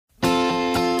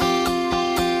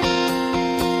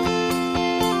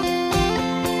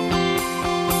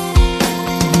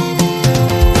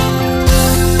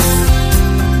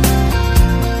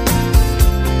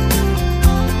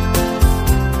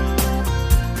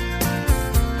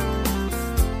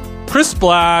Chris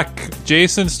Black,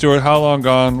 Jason Stewart, How Long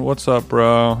Gone? What's up,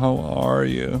 bro? How are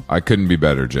you? I couldn't be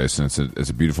better, Jason. It's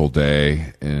a beautiful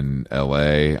day in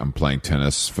LA. I'm playing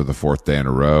tennis for the 4th day in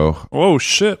a row. Oh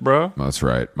shit, bro. That's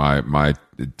right. My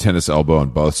tennis elbow on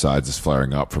both sides is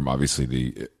flaring up from obviously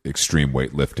the extreme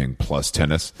weightlifting plus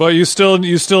tennis. But you still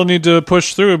need to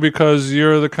push through because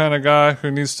you're the kind of guy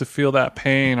who needs to feel that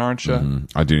pain, aren't you?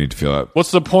 I do need to feel that.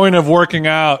 What's the point of working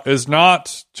out is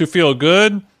not to feel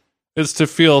good. It's to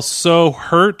feel so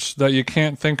hurt that you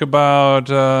can't think about,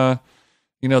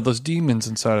 those demons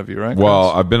inside of you, right? Well,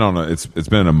 I've been on it's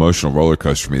been an emotional roller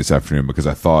coaster for me this afternoon because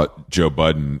I thought Joe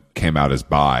Budden came out as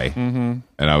bi, and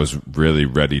I was really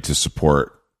ready to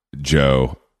support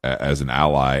Joe as an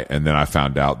ally, and then I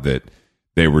found out that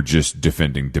they were just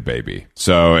defending DaBaby.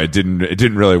 So it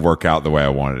didn't really work out the way I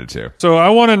wanted it to. So I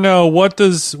want to know what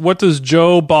does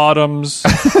Joe Bottoms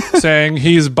saying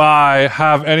he's bi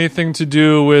have anything to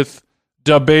do with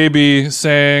DaBaby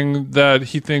saying that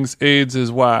he thinks AIDS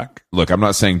is whack? Look, I'm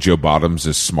not saying Joe Bottoms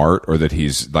is smart or that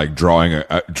he's like drawing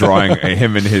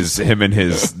him and his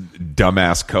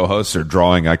dumbass co-hosts are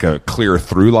drawing like a clear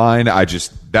through line.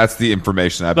 That's the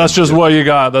information That's just what you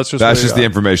got. That's just the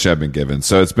information I've been given.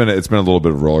 So it's been a little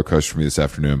bit of a roller coaster for me this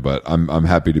afternoon, but I'm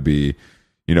happy to be,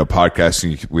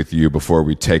 podcasting with you before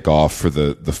we take off for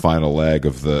the final leg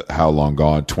of the How Long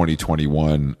Gone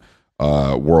 2021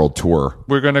 world tour.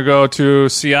 We're going to go to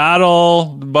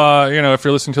Seattle, but if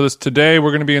you're listening to this today,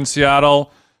 we're going to be in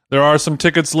Seattle. There are some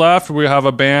tickets left. We have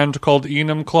a band called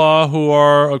Enumclaw, who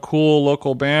are a cool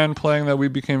local band playing that we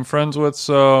became friends with.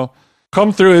 So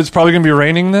come through. It's probably going to be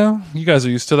raining though. You guys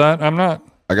are used to that. I'm not.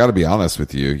 I got to be honest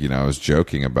with you. I was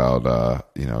joking about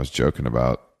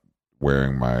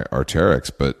wearing my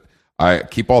Arc'teryx, but I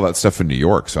keep all that stuff in New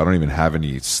York, so I don't even have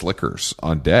any slickers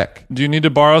on deck. Do you need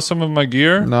to borrow some of my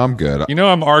gear? No, I'm good.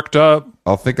 I'm arced up.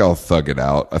 I'll thug it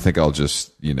out. I think I'll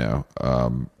just,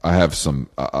 I have some.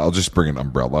 I'll just bring an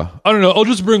umbrella. I don't know. I'll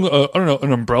just bring,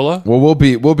 an umbrella. Well,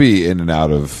 we'll be in and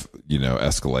out of,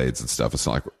 Escalades and stuff. It's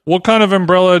not like. What kind of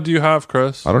umbrella do you have,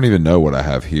 Chris? I don't even know what I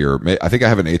have here. I think I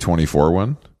have an A24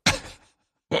 one.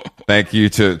 Thank you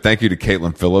to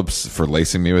Caitlin Phillips for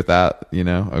lacing me with that.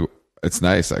 It's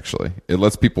nice, actually. It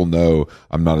lets people know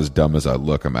I'm not as dumb as I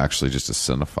look. I'm actually just a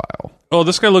cinephile. Oh,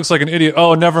 this guy looks like an idiot.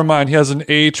 Oh, never mind. He has an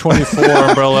A24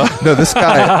 umbrella. No, this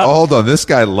guy, hold on. This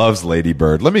guy loves Lady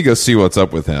Bird. Let me go see what's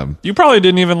up with him. You probably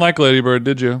didn't even like Lady Bird,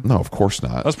 did you? No, of course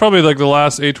not. That's probably like the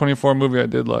last A24 movie I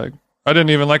did like. I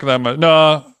didn't even like it that much.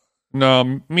 No,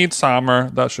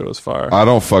 Midsommar. That shit was fire. I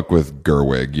don't fuck with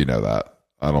Gerwig. You know that.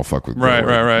 I don't fuck with Gerwig.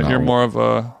 Right. No. You're more of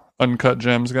a Uncut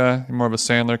Gems guy. You're more of a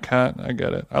Sandler cat. I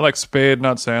get it. I like Spade,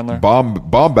 not Sandler.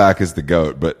 Baumbach is the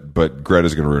GOAT, but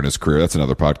Greta's going to ruin his career. That's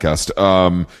another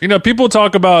podcast. People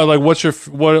talk about like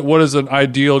what is an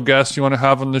ideal guest you want to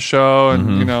have on the show,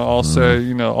 and I'll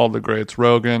say all the greats,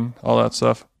 Rogan, all that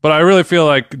stuff. But I really feel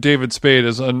like David Spade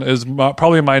is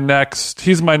probably my next.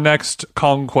 He's my next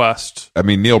conquest. I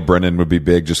mean, Neil Brennan would be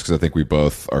big just because I think we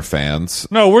both are fans.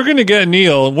 No, we're gonna get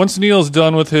Neil once Neil's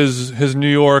done with his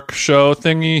New York show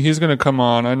thingy. He's gonna come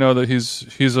on. I know that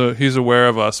he's aware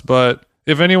of us. But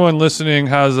if anyone listening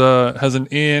has an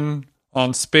in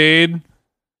on Spade,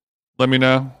 let me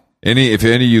know. If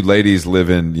any of you ladies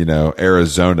live in,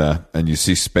 Arizona and you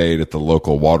see Spade at the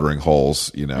local watering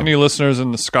holes, Any listeners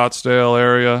in the Scottsdale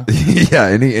area? Yeah,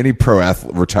 any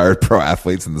retired pro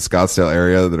athletes in the Scottsdale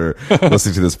area that are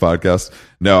listening to this podcast.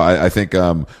 No, I think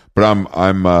but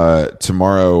I'm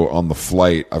tomorrow on the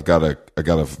flight. I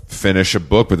gotta finish a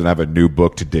book, but then I have a new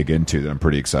book to dig into that I'm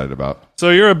pretty excited about. So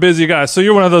you're a busy guy. So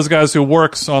you're one of those guys who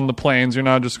works on the planes. You're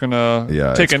not just gonna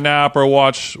take a nap or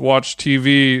watch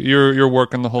TV. You're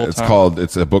working the whole time.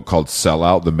 It's a book called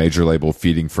Sellout: The Major Label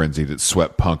Feeding Frenzy That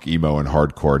Swept Punk, Emo, and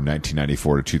Hardcore in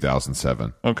 1994 to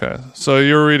 2007. Okay, so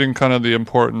you're reading kind of the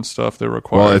important stuff that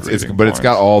requires. Well, it's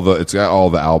got all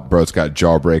the out, bro. It's got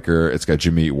Jawbreaker. It's got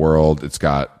Jimmy Eat World. It's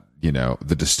got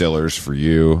the Distillers for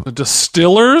you. The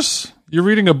Distillers? You're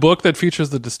reading a book that features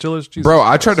the Distillers? Jesus Bro,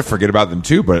 Christ. I tried to forget about them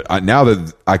too, but now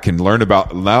that I can learn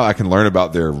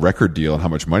about their record deal and how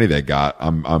much money they got,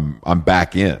 I'm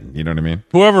back in. You know what I mean?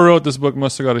 Whoever wrote this book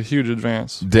must have got a huge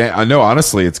advance. I know.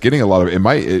 Honestly, it's getting a lot of.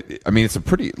 It's a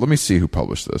pretty. Let me see who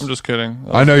published this. I'm just kidding.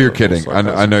 I know you're kidding.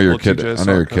 I know you're kidding. I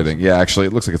know you're kidding. Yeah, actually,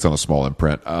 it looks like it's on a small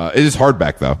imprint. It is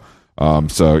hardback though.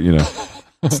 So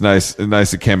It's nice.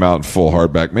 Nice. It came out in full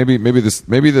hardback.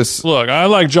 Maybe this. Look, I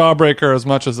like Jawbreaker as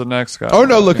much as the next guy. Oh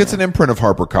no! Look, it's an imprint of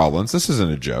HarperCollins. This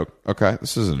isn't a joke. Okay,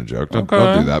 this isn't a joke. Don't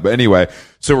do that. But anyway,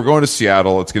 so we're going to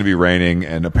Seattle. It's going to be raining,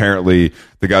 and apparently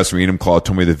the guys from Enumclaw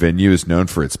told me the venue is known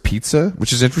for its pizza,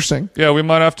 which is interesting. Yeah, we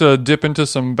might have to dip into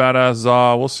some badass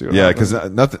za. We'll see. Yeah, because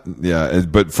nothing. Yeah,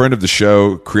 but friend of the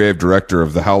show, creative director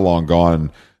of the How Long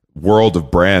Gone world of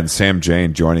brands, Sam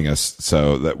Jane, joining us,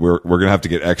 so that we're gonna have to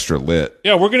get extra lit.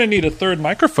 Yeah, we're gonna need a third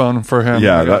microphone for him.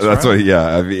 Yeah, guess, that's right? what.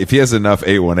 Yeah, I mean, if he has enough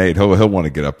 818, he'll want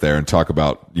to get up there and talk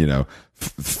about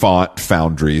font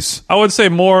foundries. I would say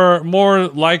more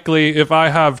likely if I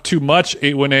have too much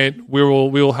 818, we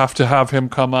will have to have him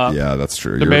come up. Yeah, that's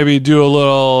true. To maybe do a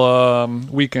little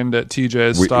weekend at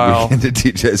TJ's style. Weekend at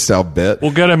TJ's style bit.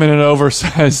 We'll get him in an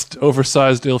oversized,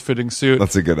 ill-fitting suit.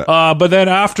 That's a good. But then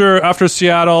after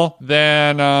Seattle,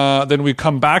 then we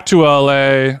come back to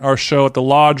LA. Our show at the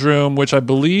Lodge Room, which I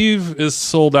believe is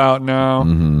sold out now.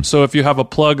 Mm-hmm. So if you have a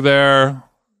plug there,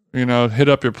 hit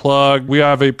up your plug. We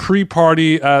have a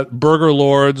pre-party at Burger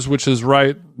Lords, which is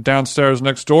right downstairs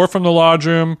next door from the Lodge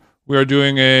Room. We are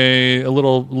doing a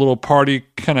little party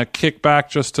kind of kickback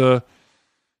just to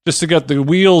get the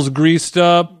wheels greased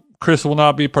up. Chris will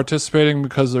not be participating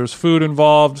because there's food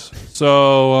involved.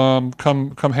 So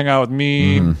come hang out with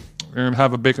me. We're gonna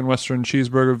have a bacon western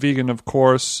cheeseburger, vegan of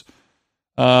course,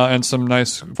 and some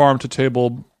nice farm to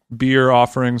table beer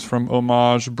offerings from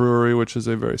Homage Brewery, which is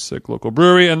a very sick local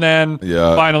brewery. And then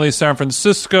finally San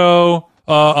Francisco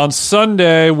on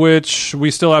Sunday, which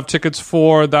we still have tickets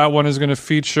for. That one is going to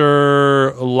feature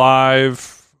a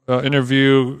live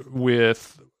interview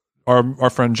with our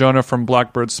friend Jonah from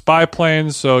Blackbird Spy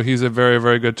Planes. So he's a very,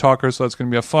 very good talker. So that's going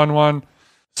to be a fun one.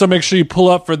 So make sure you pull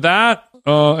up for that.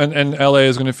 And LA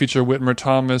is going to feature Whitmer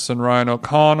Thomas and Ryan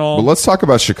O'Connell. But let's talk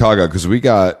about Chicago, because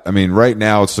right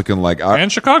now it's looking like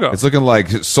and Chicago. It's looking like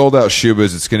sold out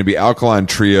Shubas. It's going to be Alkaline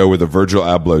Trio with a Virgil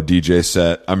Abloh DJ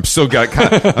set. I'm still kind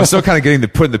of getting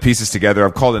putting the pieces together.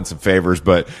 I've called in some favors,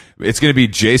 but it's going to be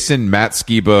Jason, Matt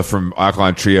Skiba from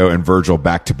Alkaline Trio, and Virgil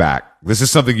back to back. This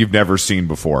is something you've never seen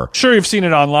before. Sure, you've seen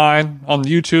it online on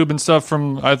YouTube and stuff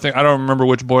from, I don't remember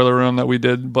which Boiler Room that we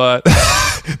did, but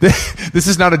this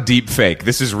is not a deep fake.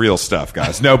 This is real stuff,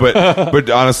 guys. No, but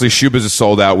honestly, Shubas is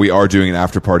sold out. We are doing an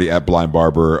after party at Blind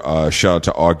Barber. Shout out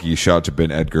to Augie. Shout out to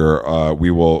Ben Edgar. We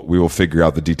will figure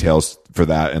out the details for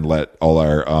that and let all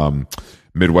our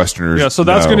Midwesterners. Yeah, so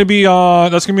that's going to be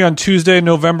on Tuesday,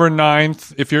 November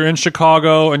 9th. If you're in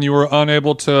Chicago and you were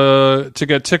unable to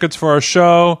get tickets for our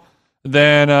show,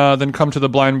 then come to the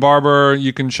Blind Barber.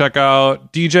 You can check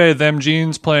out DJ Them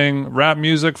Jeans playing rap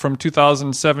music from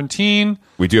 2017.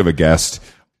 We do have a guest.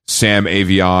 Sam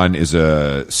Avion is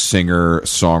a singer,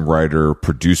 songwriter,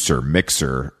 producer,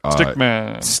 mixer.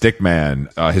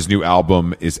 Stickman. His new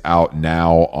album is out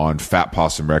now on Fat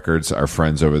Possum Records, our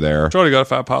friends over there. Already got a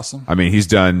Fat Possum. I mean, he's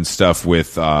done stuff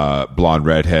with Blonde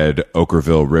Redhead,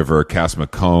 Okerville River, Cass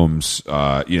McCombs.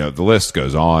 The list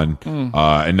goes on.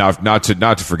 And not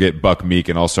to forget Buck Meek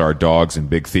and also our dogs and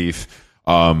Big Thief.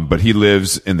 But he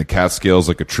lives in the Catskills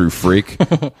like a true freak.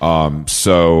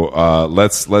 So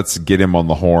let's get him on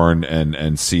the horn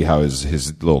and see how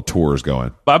his little tour is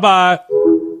going. Bye.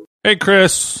 Hey,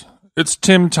 Chris, it's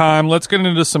Tim time. Let's get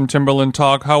into some Timberland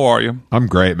talk. How are you? I'm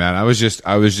great, man. I was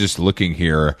just looking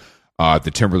here at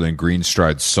the Timberland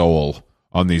Greenstride sole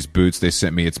on these boots they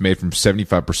sent me. It's made from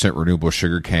 75% renewable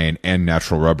sugarcane and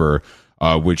natural rubber.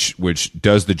 Which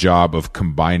does the job of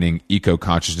combining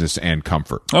eco-consciousness and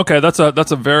comfort. Okay, that's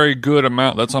a very good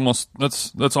amount. That's almost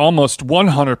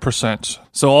 100%.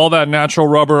 So all that natural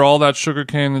rubber, all that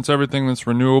sugarcane, that's everything that's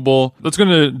renewable. That's going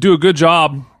to do a good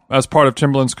job as part of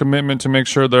Timberland's commitment to make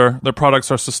sure their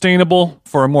products are sustainable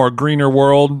for a more greener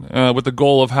world, with the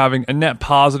goal of having a net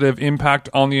positive impact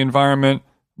on the environment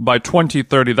by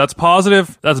 2030. That's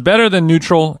positive. That's better than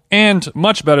neutral, and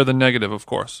much better than negative, of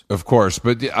course. Of course,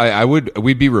 but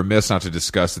we'd be remiss not to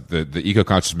discuss the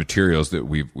eco-conscious materials that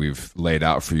we've laid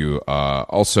out for you.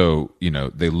 Also,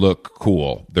 they look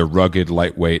cool. They're rugged,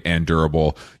 lightweight, and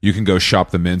durable. You can go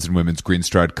shop the men's and women's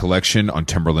Greenstride collection on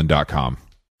Timberland.com.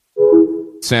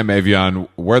 Sam Avion,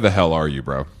 where the hell are you,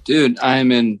 bro? Dude,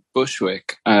 I'm in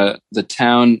Bushwick, the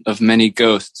town of many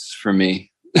ghosts for me.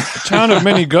 Town of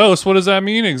many ghosts. What does that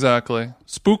mean exactly?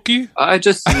 Spooky?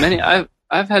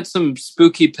 I've had some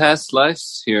spooky past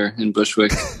lives here in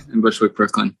Bushwick, in Bushwick,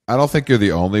 Brooklyn. I don't think you're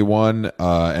the only one,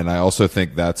 and I also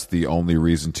think that's the only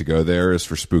reason to go there is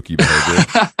for spooky behavior.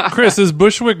 Chris, is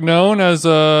Bushwick known as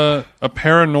a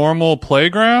paranormal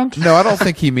playground? No, I don't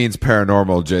think he means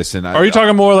paranormal, Jason. Are you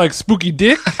talking more like spooky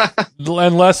dick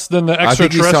and less than the I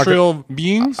think he's extraterrestrial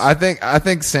beings? I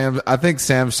think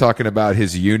Sam's talking about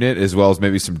his unit as well as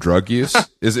maybe some drug use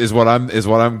is what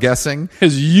I'm guessing.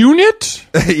 His unit?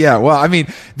 Yeah, well, I mean,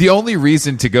 the only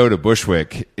reason to go to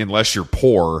Bushwick, unless you're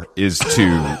poor, is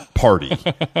to party.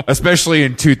 Especially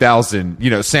in 2000. You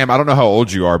know, Sam, I don't know how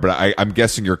old you are, but I'm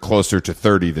guessing you're closer to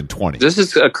 30 than 20. This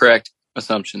is a correct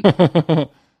assumption.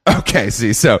 Okay,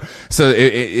 see, so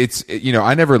it's you know,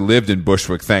 I never lived in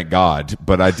Bushwick, thank God,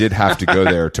 but I did have to go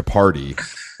there to party.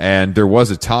 And there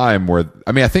was a time where,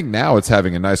 I mean, I think now it's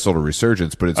having a nice little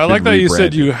resurgence, but I like that you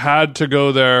said you had to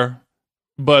go there,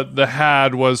 but the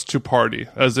had was to party,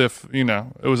 as if, you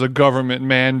know, it was a government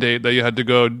mandate that you had to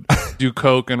go do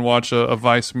coke and watch a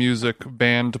Vice Music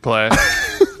band play.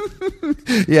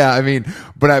 Yeah, I mean,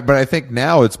 but I think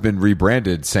now it's been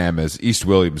rebranded, Sam, as East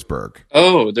Williamsburg.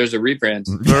 Oh, there's a rebrand.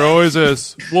 There always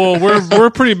is. Well, we're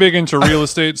pretty big into real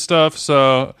estate stuff,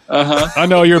 so I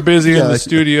know you're busy in the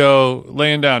studio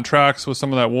laying down tracks with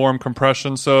some of that warm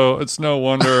compression, so it's no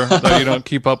wonder that you don't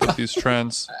keep up with these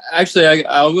trends. Actually,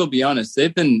 I will be honest.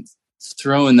 They've been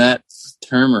throwing that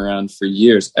term around for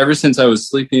years. Ever since I was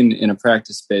sleeping in a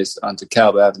practice space on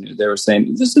DeKalb Avenue, they were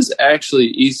saying, this is actually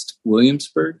East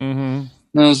Williamsburg. Mm-hmm.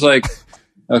 And I was like,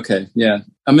 okay, yeah.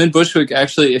 I'm in Bushwick.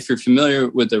 Actually, if you're familiar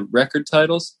with the record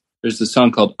titles, there's a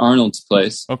song called Arnold's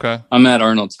Place. Okay. I'm at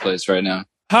Arnold's Place right now.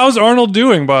 How's Arnold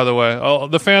doing, by the way? Oh,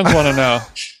 the fans want to know.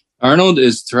 Arnold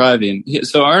is thriving.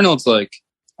 So Arnold's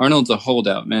a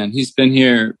holdout, man. He's been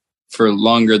here for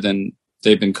longer than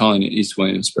they've been calling it East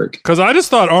Williamsburg. Because I just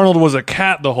thought Arnold was a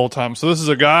cat the whole time. So this is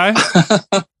a guy?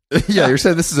 Yeah, you're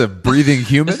saying this is a breathing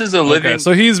human? This is a living... Okay,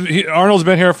 so Arnold's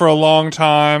been here for a long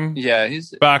time. Yeah,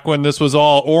 he's... Back when this was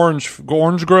all orange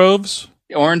groves?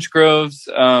 Orange groves,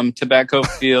 tobacco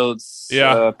fields,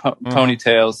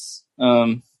 ponytails.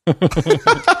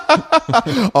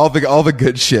 all the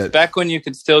good shit. Back when you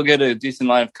could still get a decent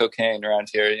line of cocaine around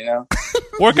here, you know?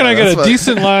 Where can I get a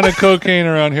decent line of cocaine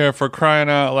around here, for crying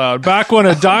out loud? Back when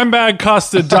a dime bag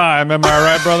cost a dime, am I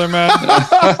right, brother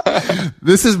man?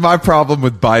 This is my problem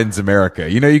with Biden's America.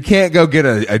 You know, you can't go get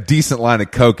a decent line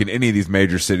of coke in any of these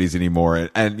major cities anymore.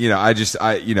 And you know, I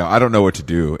don't know what to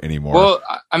do anymore. Well,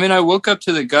 I mean, I woke up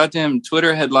to the goddamn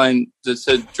Twitter headline that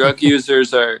said drug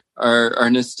users are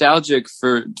nostalgic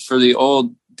for the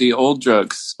old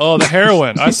drugs. Oh, the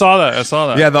heroin. I saw that.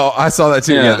 Yeah, I saw that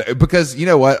too. Yeah. Yeah, because you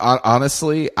know what?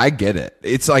 Honestly, I get it.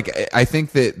 It's like, I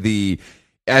think that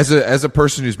as a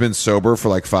person who's been sober for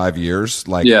like 5 years,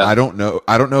 like, yeah. I don't know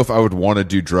if I would want to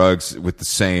do drugs with the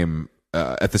same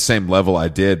at the same level I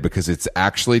did, because it's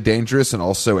actually dangerous, and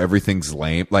also everything's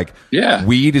lame. Like, yeah,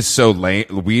 weed is so lame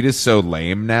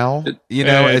now. You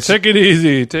know, hey, take it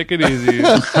easy.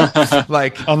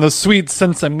 Like on the sweet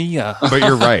sensimilla. But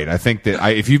you're right. I think that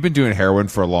if you've been doing heroin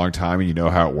for a long time and you know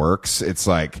how it works, it's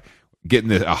like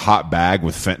getting a hot bag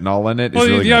with fentanyl in it. Is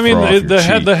really yeah, I mean,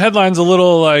 the headline's a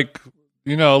little like,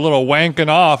 you know, a little wanking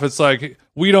off. It's like,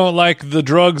 we don't like the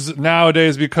drugs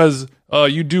nowadays because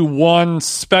you do one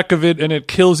speck of it and it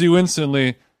kills you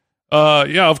instantly.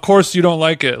 Yeah, of course you don't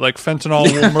like it. Like, fentanyl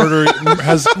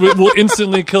will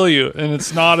instantly kill you, and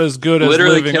it's not as good as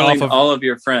literally living killing off of all of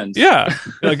your friends. Yeah,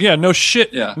 like, yeah, no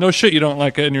shit. Yeah. No shit, you don't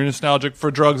like it, and you're nostalgic for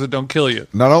drugs that don't kill you.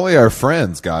 Not only our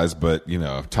friends, guys, but you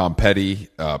know, Tom Petty,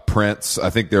 Prince. I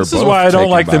think this is why I don't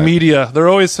like the media. They're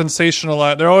always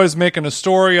sensationalized. They're always making a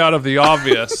story out of the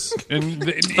obvious, and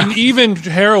even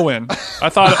heroin. I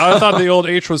thought the old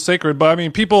H was sacred, but I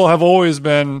mean, people have always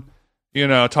been, you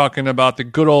know, talking about the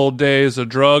good old days of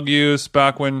drug use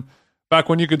back when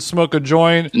you could smoke a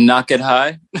joint, not get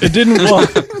high. It didn't. Well,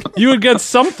 you would get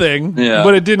something,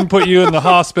 but it didn't put you in the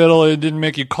hospital. It didn't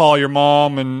make you call your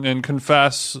mom and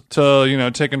confess to, you know,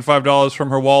 taking $5 from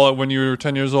her wallet when you were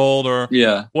 10 years old, or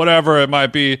whatever it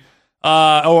might be.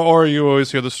 Or you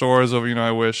always hear the stories of, you know,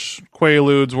 I wish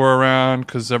Quaaludes were around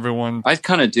because everyone... I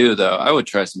kind of do, though. I would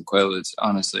try some Quaaludes,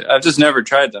 honestly. I've just never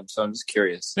tried them, so I'm just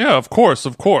curious. Yeah, of course.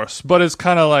 But it's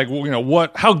kind of like, you know,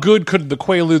 how good could the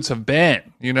Quaaludes have been,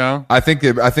 you know? I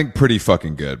think pretty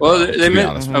fucking good. Well, they made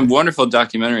a wonderful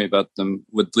documentary about them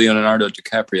with Leonardo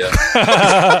DiCaprio.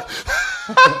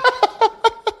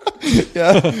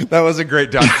 Yeah, that was a great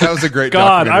God,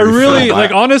 documentary I really film. like,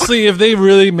 honestly, if they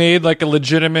really made like a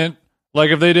legitimate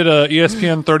Like if they did a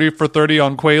ESPN 30 for 30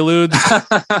 on Quaaludes,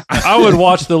 I would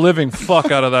watch the living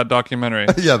fuck out of that documentary.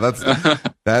 Yeah,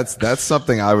 that's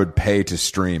something I would pay to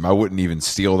stream. I wouldn't even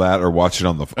steal that or watch it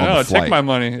on the flight. Take my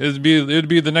money. It'd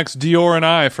be the next Dior and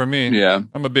I for me. Yeah.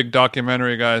 I'm a big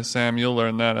documentary guy, Sam. You'll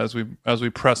learn that as we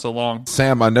press along.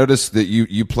 Sam, I noticed that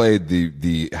you played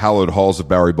the hallowed halls of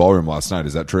Bowery Ballroom last night.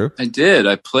 Is that true? I did.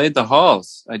 I played the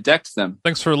halls. I decked them.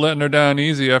 Thanks for letting her down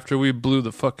easy after we blew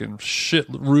the fucking shit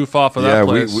roof off of that Yeah,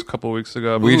 place a couple weeks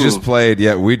ago. We just played.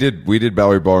 Yeah, we did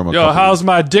Bowery Ballroom. Yo, how's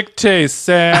my dick taste,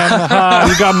 Sam?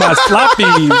 You got my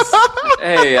slappies.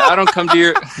 Hey, I don't come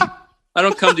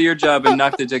to your job and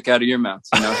knock the dick out of your mouth.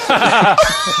 You know?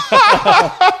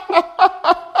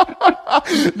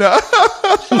 No.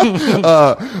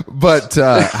 But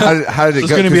how did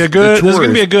it go? This is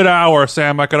gonna be a good hour,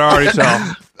 Sam. I could already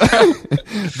tell.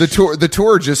 The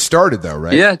tour just started though,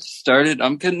 right? Yeah, it just started.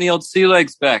 I'm getting the old sea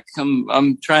legs back.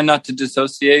 I'm trying not to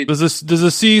dissociate. Does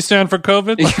the C stand for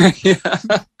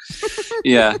COVID?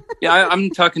 Yeah. I'm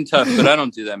talking tough, but I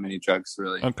don't do that many drugs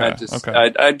really. Okay.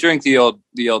 I drink the old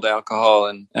alcohol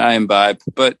and I imbibe.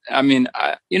 But I mean,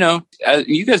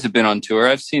 you guys have been on tour.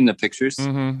 I've seen the pictures.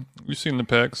 Mm-hmm. You've seen the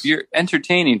pics. You're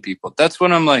entertaining people. That's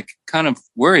what I'm like kind of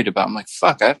worried about. I'm like,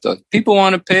 fuck, people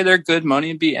want to pay their good money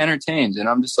and be entertained. And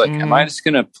I'm just like, am I just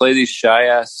going to play these shy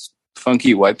ass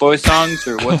funky white boy songs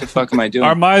or what the fuck am I doing?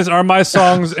 Are my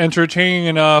songs entertaining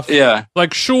enough? Yeah.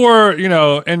 Like, sure,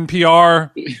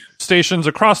 NPR stations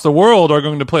across the world are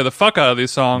going to play the fuck out of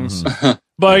these songs. Mm-hmm.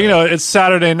 But, it's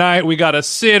Saturday night. We got a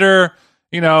sitter.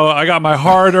 I got my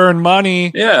hard-earned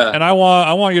money. Yeah. And I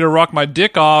want you to rock my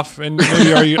dick off. And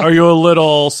maybe are you a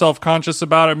little self-conscious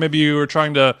about it? Maybe you were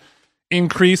trying to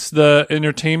increase the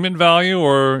entertainment value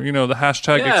or the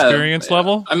hashtag experience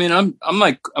level. I mean, I'm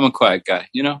a quiet guy,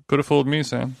 Could have fooled me,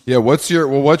 Sam. Yeah, what's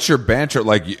your banter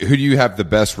like? Who do you have the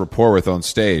best rapport with on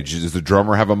stage? Does the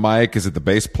drummer have a mic? Is it the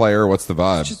bass player? What's the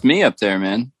vibe? It's just me up there,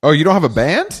 man. Oh, you don't have a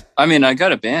band? I mean, I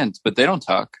got a band, but they don't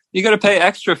talk. You got to pay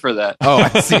extra for that. Oh,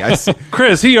 I see.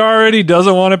 Chris, he already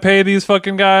doesn't want to pay these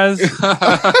fucking guys,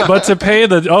 but to pay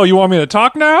you want me to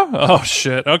talk now? Oh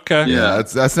shit. Okay. Yeah,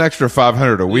 that's an extra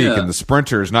 $500 a week, and the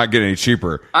Sprinter is not getting any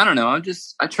cheaper. I don't know.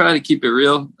 I try to keep it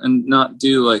real and not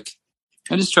do I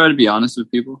just try to be honest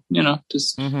with people,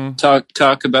 just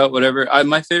talk about whatever.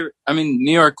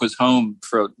 New York was home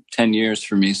for 10 years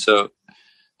for me. So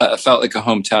I felt like a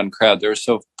hometown crowd. They were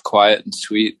so quiet and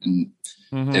sweet and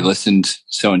they listened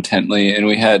so intently. And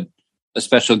we had a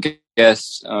special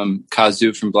guest,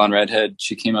 Kazu from Blonde Redhead.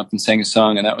 She came up and sang a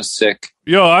song and that was sick.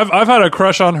 Yo, I've had a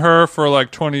crush on her for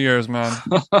like 20 years, man.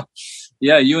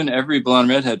 Yeah, you and every Blonde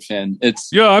Redhead fan.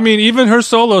 Even her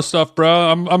solo stuff, bro.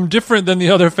 I'm different than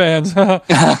the other fans.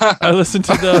 I listen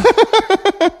to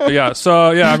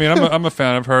I'm a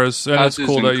fan of hers, and it's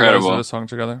cool that you guys did a song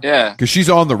together. Yeah, because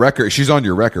she's on the record. She's on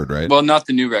your record, right? Well, not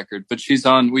the new record, but she's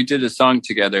on. We did a song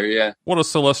together. Yeah. What a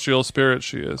celestial spirit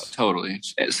she is. Totally.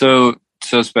 So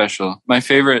special. My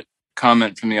favorite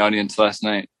comment from the audience last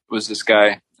night was this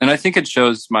guy. And I think it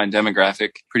shows my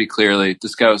demographic pretty clearly.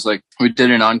 This guy was like, we did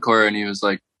an encore and he was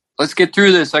like, let's get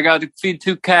through this. I got to feed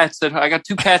two cats. I got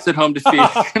 2 cats at home to feed.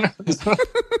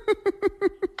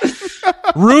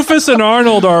 Rufus and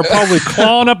Arnold are probably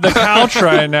clawing up the couch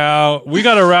right now. We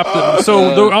got to wrap it.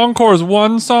 So the encore is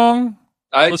one song?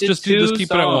 Let's just keep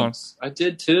it at once. I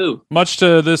did 2. Much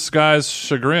to this guy's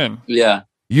chagrin. Yeah.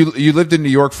 You lived in New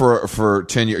York for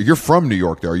 10 years. You're from New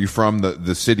York, though. Are you from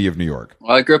the city of New York?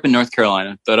 Well, I grew up in North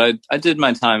Carolina, but I did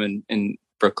my time in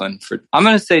Brooklyn I'm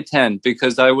going to say 10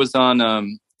 because I was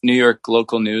on New York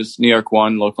local news, New York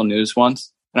One local news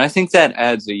once. And I think that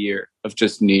adds a year of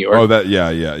just New York. Oh, that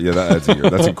that adds a year.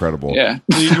 That's incredible. Yeah.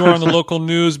 You were on the local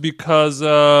news because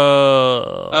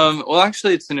well,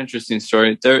 actually, it's an interesting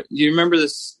story. You remember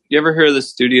this? You ever heard of the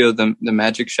studio, the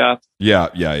Magic Shop? Yeah,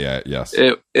 yes.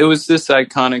 It was this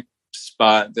iconic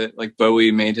spot that like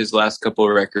Bowie made his last couple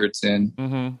of records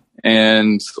in,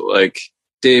 and like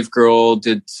Dave Grohl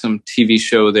did some TV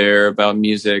show there about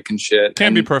music and shit.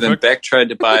 Can't be perfect. Then Beck tried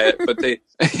to buy it, but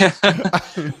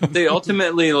they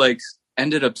ultimately like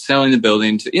ended up selling the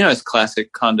building to, it's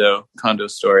classic condo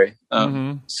story.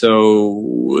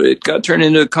 So it got turned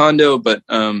into a condo, but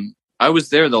I was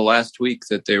there the last week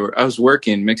that I was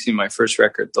working, mixing my first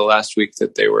record the last week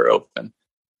that they were open.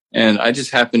 And I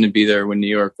just happened to be there when New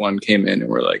York One came in and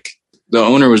we're like, the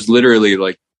owner was literally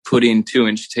like putting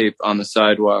 2-inch tape on the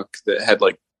sidewalk that had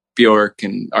like Bjork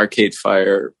and Arcade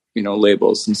Fire,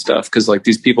 labels and stuff. Cause like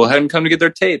these people hadn't come to get their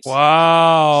tapes.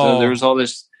 Wow. So there was all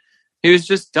this, he was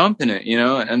just dumping it,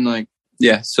 and like,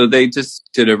 Yeah. So they just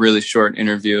did a really short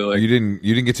interview. Like, You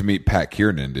didn't get to meet Pat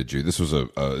Kiernan, did you? This was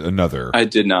another. I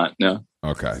did not. No.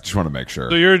 Okay, just want to make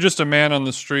sure. So you're just a man on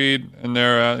the street, and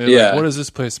they're Yeah. like, what does this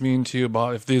place mean to you?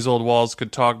 About if these old walls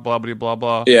could talk, blah blah blah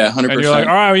blah. Yeah, 100%. And you're like,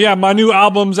 all right, yeah, my new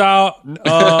album's out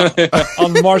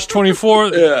on March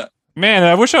 24th. Yeah. Man,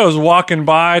 I wish I was walking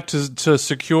by to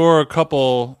secure a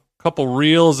couple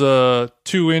reels,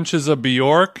 2 inches of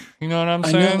Bjork. You know what I'm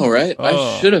saying? I know, right?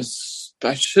 Oh.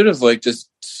 I should have like just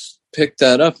picked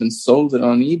that up and sold it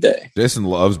on eBay. Jason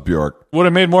loves Bjork. Would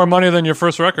have made more money than your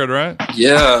first record, right?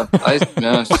 Yeah,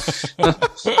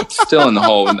 still in the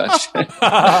hole with that shit.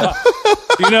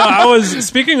 You know, I was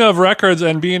speaking of records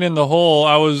and being in the hole.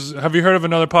 Have you heard of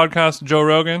another podcast, Joe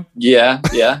Rogan? Yeah.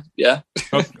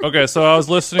 Okay, so I'll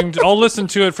listen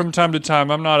to it from time to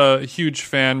time. I'm not a huge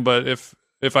fan, but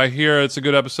if I hear it's a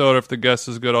good episode or if the guest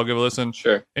is good, I'll give a listen.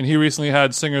 Sure. And he recently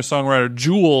had singer-songwriter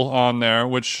Jewel on there,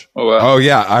 which Oh wow. Oh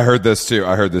yeah, I heard this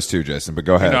too, Jason. But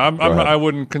go ahead. you know, Go ahead. I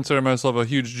wouldn't consider myself a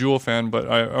huge Jewel fan, but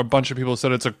a bunch of people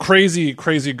said it's a crazy,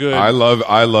 crazy good. I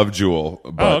love Jewel,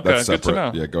 but Oh, okay, that's good to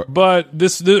separate. know. Yeah, go. But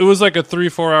it was like a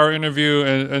 3-4 hour interview,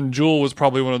 and Jewel was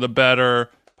probably one of the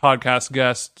better podcast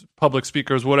guests, public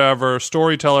speakers, whatever,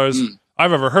 storytellers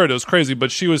I've ever heard. It was crazy, but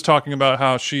she was talking about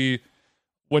how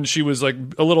when she was like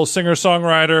a little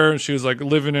singer-songwriter, she was like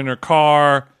living in her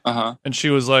car, and she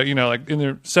was like, you know, like in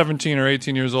their 17 or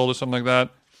 18 years old or something like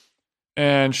that,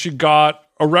 and she got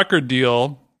a record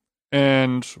deal,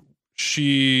 and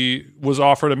she was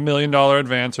offered $1 million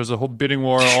advance. There's a whole bidding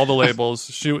war, all the labels.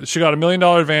 She got $1 million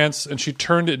advance, and she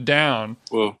turned it down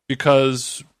Whoa.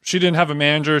 because she didn't have a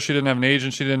manager, she didn't have an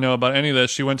agent, she didn't know about any of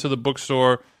this. She went to the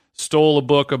bookstore, stole a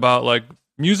book about like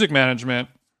music management,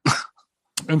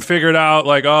 and figured out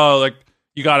like, oh, like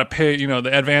you got to pay, you know,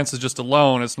 the advance is just a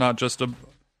loan. It's not just a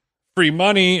free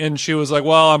money. And she was like,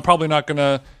 well, I'm probably not going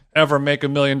to ever make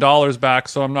 $1 million back,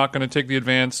 so I'm not going to take the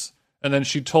advance. And then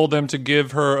she told them to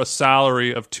give her a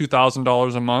salary of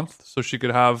 $2,000 a month so she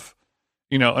could have,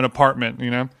 you know, an apartment,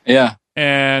 you know? Yeah.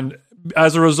 And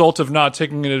as a result of not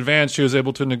taking an advance, she was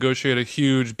able to negotiate a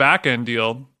huge back end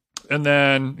deal. And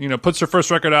then, you know, puts her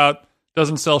first record out,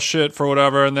 doesn't sell shit for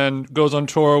whatever, and then goes on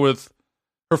tour with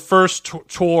her first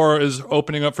tour is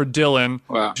opening up for Dylan.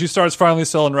 Wow. She starts finally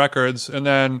selling records, and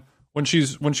then when she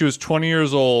was 20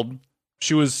 years old,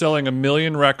 she was selling 1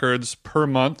 million records per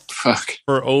month Fuck.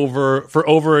 for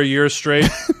over a year straight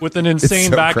with an insane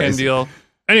so back end crazy. deal.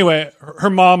 Anyway, her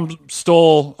mom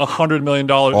stole $100 million.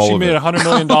 All She of made it. $100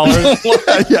 million.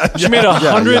 yeah, She made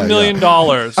 $100 million.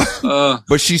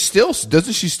 But she still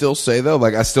doesn't. She still say though,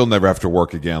 like I still never have to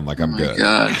work again. Like I'm good.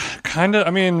 God. Kind of.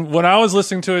 I mean, when I was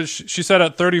listening to it, she said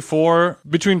at 34,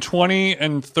 between 20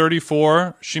 and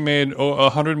 34, she made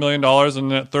 $100 million,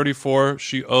 and at 34,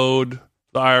 she owed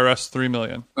the IRS $3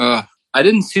 million. I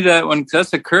didn't see that one.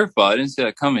 That's a curveball. I didn't see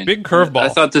that coming. Big curveball. I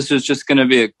thought this was just going to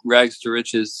be a rags to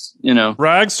riches, you know.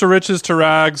 Rags to riches to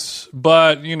rags,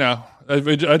 but you know,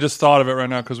 I just thought of it right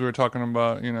now because we were talking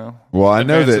about, you know. Well, I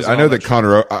know advances that and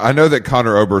all that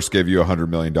Connor Oberst gave you $100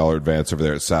 million advance over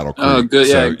there at Saddle Creek. Oh, good.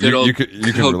 So Yeah, good old, you good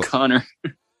can old Connor.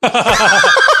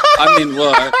 I mean,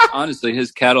 well, honestly,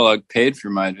 his catalog paid for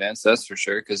my advance. That's for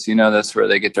sure. Because, you know, that's where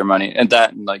they get their money. And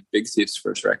that and like Big Thief's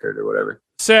first record or whatever.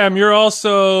 Sam, you're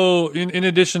also, in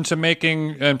addition to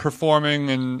making and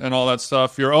performing and all that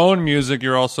stuff, your own music,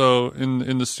 you're also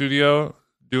in the studio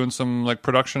doing some like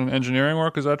production and engineering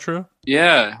work. Is that true?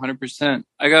 Yeah, 100%.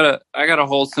 I got a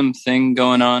wholesome thing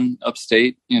going on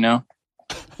upstate, you know.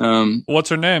 What's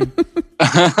her name?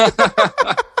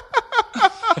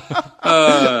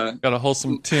 Got a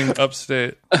wholesome ting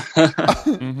upstate.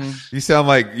 You sound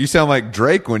like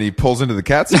Drake when he pulls into the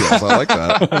Catskills. I like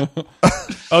that.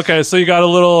 Okay, so you got a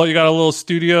little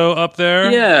studio up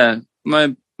there. Yeah,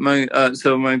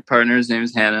 so my partner's name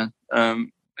is Hannah,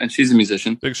 and she's a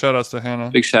musician. Big shout outs to Hannah.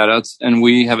 Big shout outs, and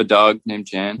we have a dog named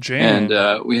Jan. Jan.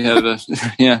 And we have a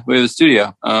we have a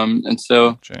studio. And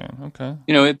so Jan. Okay.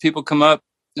 you know, if people come up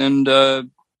and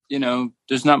you know,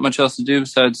 there's not much else to do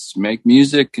besides make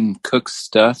music and cook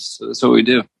stuff. So that's what we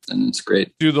do, and it's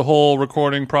great. Do the whole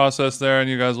recording process there, and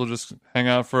you guys will just hang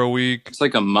out for a week. It's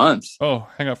like a month. Oh,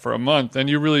 hang out for a month, and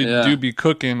you really Yeah. do be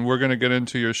cooking. We're gonna get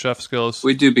into your chef skills.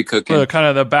 We do be cooking. Kind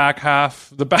of the back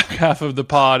half of the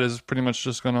pod is pretty much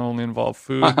just gonna only involve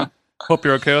food. Hope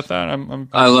you're okay with that. I'm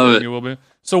I love assuming it. You will be.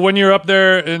 So when you're up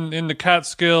there in the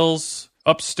Catskills,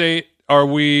 upstate, are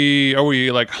we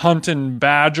like hunting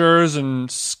badgers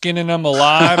and skinning them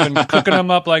alive and cooking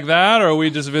them up like that, or are we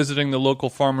just visiting the local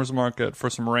farmers market for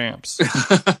some ramps?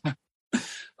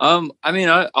 I mean,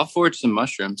 I'll forage some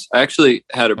mushrooms. I actually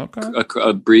had Okay.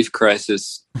 a brief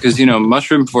crisis because, you know,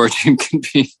 mushroom foraging can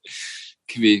be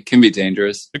can be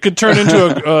dangerous. It could turn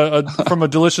into from a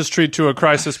delicious treat to a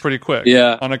crisis pretty quick.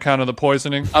 Yeah. On account of the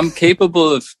poisoning. I'm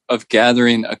capable of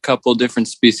gathering a couple different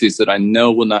species that I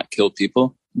know will not kill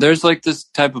people. There's like this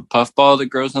type of puffball that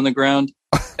grows on the ground.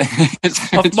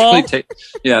 Puffball?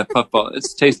 Yeah, puffball.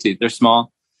 It's tasty. They're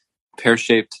small,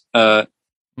 pear-shaped.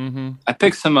 I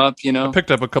picked some up, I picked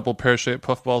up a couple pear-shaped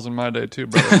puffballs in my day too,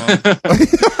 brother.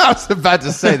 I was about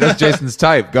to say that's Jason's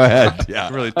type. Go ahead. Yeah.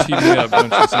 You really tee me up,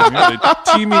 don't you, Sam? You really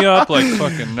tee me up like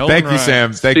fucking no. Thank you,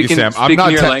 Sam. Thank you, Sam.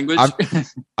 Speaking your language.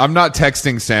 I'm not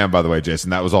texting Sam, by the way, Jason.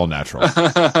 That was all natural.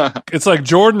 It's like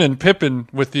Jordan and Pippen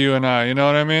with you and I. You know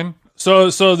what I mean?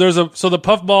 So the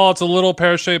puffball. It's a little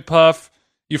pear-shaped puff.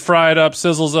 You fry it up,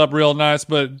 sizzles up real nice,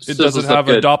 but it doesn't have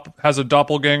has a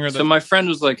doppelganger. So my friend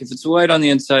was like, if it's white on the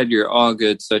inside, you're all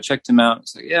good. So I checked him out.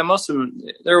 It's like, yeah, most of them,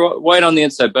 they're white on the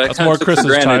inside, but that's more Chris's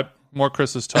type. More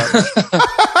Chris's type.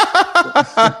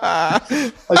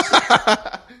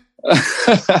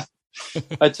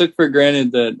 I took for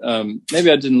granted that maybe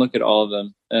I didn't look at all of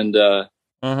them. And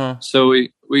so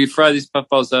we fry these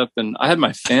puffballs up, and I had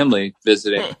my family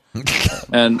visiting.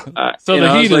 And so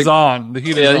the heat is on. The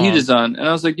heat is on. And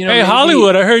I was like, hey,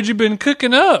 Hollywood, I heard you've been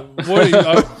cooking up. What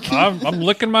I'm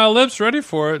licking my lips, ready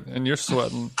for it, and you're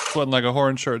sweating like a whore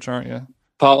in church, aren't you?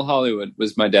 Paul Hollywood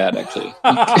was my dad, actually.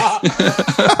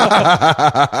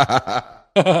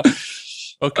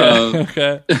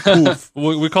 Okay. Poof.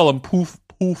 We call them poof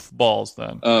balls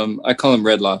then. I call him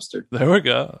Red Lobster. There we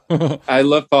go. I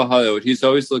love Paul Hollywood. He's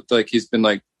always looked like he's been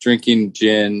like drinking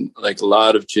gin, like a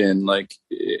lot of gin, like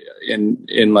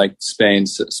in like Spain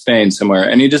somewhere.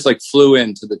 And he just like flew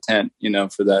into the tent,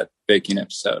 for that baking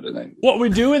episode. And what we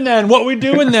doing then?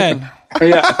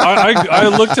 Yeah. I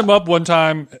looked him up one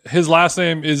time. His last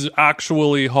name is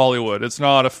actually Hollywood. It's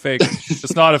not a fake.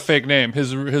 It's not a fake name.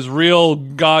 His real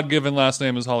God-given last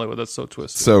name is Hollywood. That's so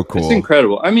twisted. So cool. It's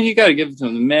incredible. I mean, you got to give it to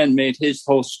him. The man made his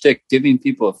whole shtick giving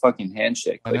people a fucking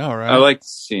handshake. I know, right? I like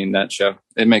seeing that show.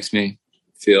 It makes me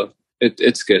feel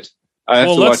it's good. I have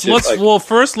to watch it. Well,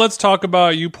 first let's talk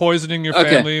about you poisoning your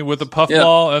family with a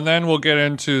puffball, and then we'll get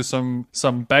into some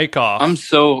Bake Off. I'm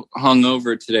so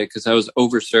hungover today because I was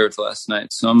overserved last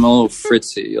night, so I'm a little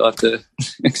fritzy. You'll have to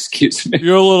excuse me.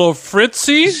 You're a little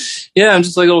fritzy? Yeah, I'm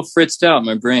just like a little fritzed out.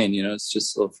 My brain, it's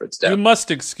just a little fritzed out. You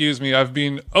must excuse me. I've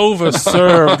been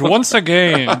overserved once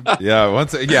again. Yeah,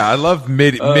 I love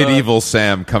medieval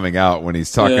Sam coming out when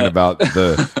he's talking about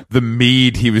the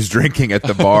mead he was drinking at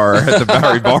the bar at the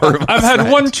Bowery Ballroom. I've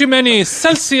had one too many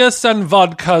Celsius and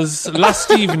vodkas last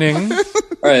evening. All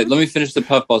right, let me finish the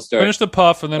puffball story. Finish the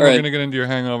puff, and then we're going to get into your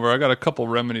hangover. I got a couple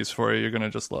remedies for you. You're going to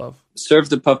just love. Serve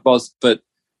the puffballs, but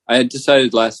I had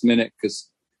decided last minute because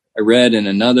I read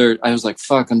in I was like,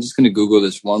 fuck, I'm just going to Google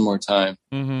this one more time.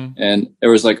 Mm-hmm. And it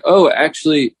was like, oh,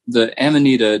 actually, the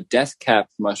Amanita death cap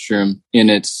mushroom in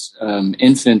its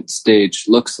infant stage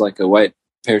looks like a white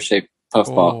pear-shaped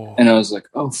puffball. Oh. And I was like,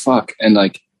 oh, fuck. And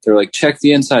like, they're like, check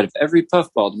the inside of every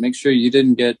puffball to make sure you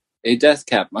didn't get a death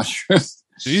cap mushroom.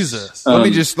 Jesus. Let me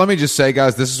just say,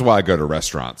 guys, this is why I go to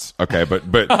restaurants. Okay, but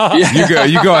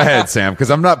you go ahead, Sam,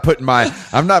 because I'm not putting my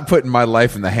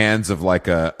life in the hands of like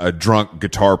a drunk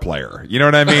guitar player. You know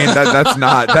what I mean?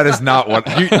 That is not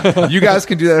what you guys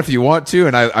can do that if you want to,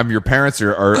 and I'm your parents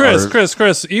are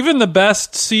Chris. Even the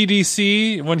best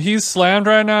CDC, when he's slammed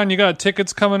right now, and you got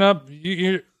tickets coming up,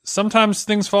 you sometimes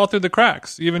things fall through the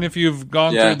cracks, even if you've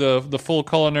gone through the full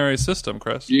culinary system,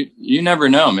 Chris. You never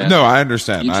know, man. No, I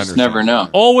understand. You just never know.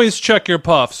 Always check your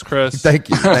puffs, Chris. Thank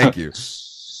you.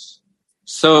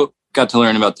 So, got to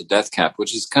learn about the death cap,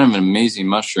 which is kind of an amazing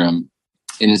mushroom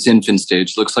in its infant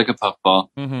stage. Looks like a puffball.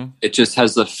 Mm-hmm. It just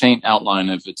has the faint outline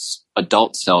of its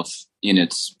adult self in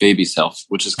its baby self,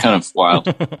 which is kind of wild.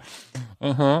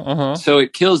 So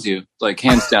it kills you, like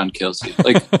hands down kills you.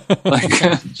 Like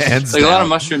hands like down. A lot of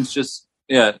mushrooms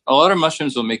a lot of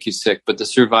mushrooms will make you sick, but the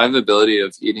survivability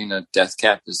of eating a death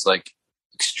cap is like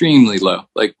extremely low.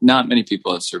 Like not many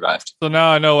people have survived. So now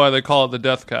I know why they call it the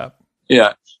death cap.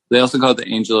 Yeah. They also call it the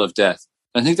angel of death.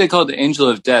 I think they call it the angel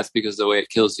of death because of the way it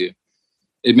kills you.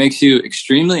 It makes you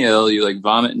extremely ill. You like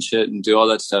vomit and shit and do all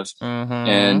that stuff.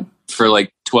 And for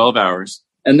like 12 hours.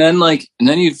 And then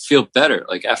you feel better.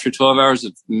 Like after 12 hours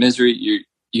of misery,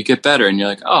 you get better and you're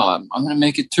like, oh, I'm going to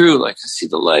make it through. Like I see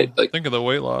the light. Like think of the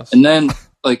weight loss. And then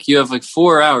like you have like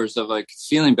 4 hours of like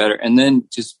feeling better. And then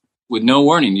just with no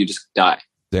warning, you just die.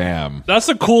 Damn. That's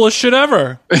the coolest shit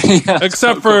ever. Yeah,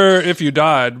 Except so for if you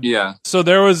died. yeah, So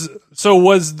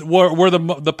were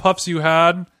the pups you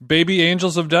had baby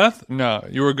angels of death? No,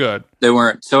 you were good. they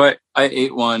weren't. So I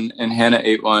ate one, and Hannah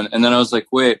ate one, and then I was like,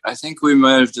 wait, I think we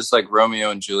might have just like Romeo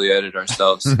and Julieted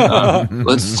ourselves.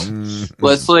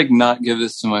 Let's like not give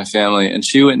this to my family. And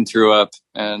she went and threw up,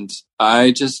 and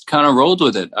I just kind of rolled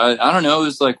with it. I don't know. It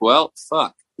was like, well,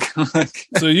 fuck.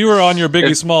 So you were on your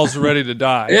Biggie Smalls ready to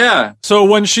die. Yeah. So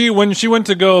when she went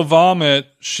to go vomit,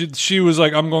 she was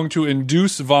like, I'm going to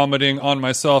induce vomiting on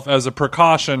myself as a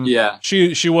precaution. Yeah.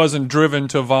 She wasn't driven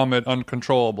to vomit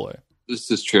uncontrollably. This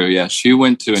is true. Yeah. She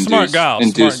went to Smart gal.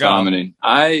 induce vomiting.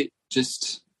 I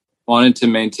just wanted to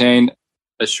maintain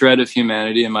a shred of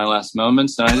humanity in my last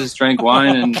moments, and I just drank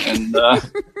wine and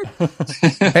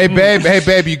Hey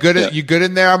babe, you good? You good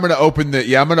in there? I'm gonna open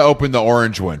the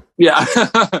orange one. yeah.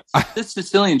 This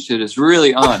Sicilian shit is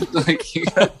really on. Like,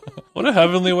 What a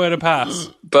heavenly way to pass.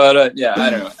 but yeah,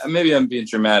 I don't know. Maybe I'm being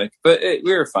dramatic, but we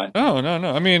were fine. Oh,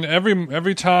 no. I mean,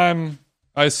 every time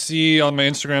I see on my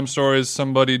Instagram stories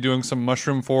somebody doing some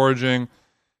mushroom foraging,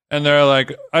 and they're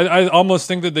like, I almost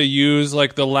think that they use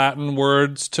like the Latin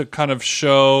words to kind of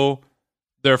show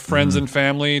their friends and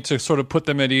family to sort of put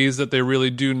them at ease that they really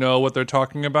do know what they're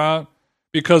talking about.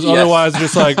 Because otherwise,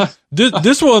 just like,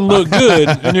 this one looked good.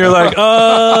 And you're like,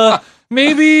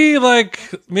 maybe,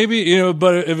 you know,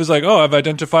 but it was like, oh, I've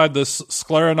identified this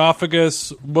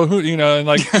scleronophagus, you know, and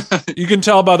like, you can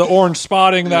tell by the orange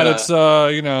spotting that it's,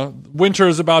 you know, winter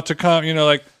is about to come, you know,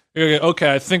 like,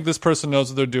 okay, I think this person knows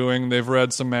what they're doing. They've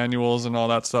read some manuals and all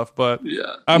that stuff, but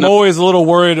I'm always a little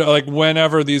worried, like,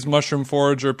 whenever these mushroom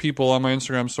forager people on my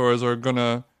Instagram stories are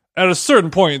gonna, at a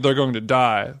certain point, they're going to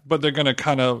die, but they're gonna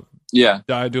kind of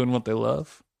die doing what they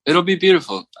love. It'll be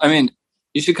beautiful. I mean,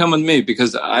 you should come with me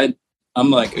because I'm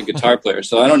like a guitar player,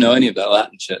 so I don't know any of that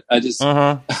Latin shit. I just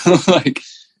like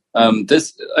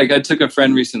this. Like, I took a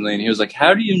friend recently, and he was like,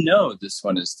 "How do you know this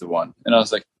one is the one?" And I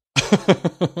was like,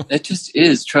 "It just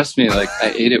is. Trust me. Like,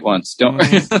 I ate it once. Don't worry."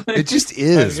 It just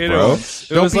is, bro.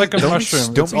 It was like a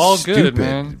mushroom. It's all good,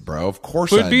 man. Bro, of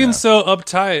course. Quit being so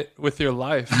uptight with your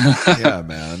life. Yeah,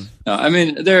 man. No, I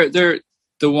mean, they're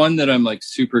the one that I'm like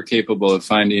super capable of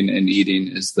finding and eating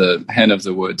is the hen of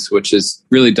the woods, which is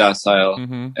really docile,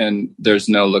 and there's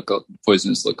no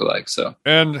poisonous lookalike. So,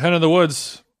 and hen of the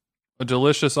woods, a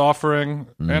delicious offering,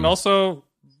 and also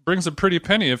brings a pretty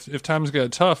penny. If times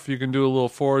get tough, you can do a little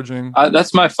foraging.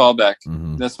 That's my fallback.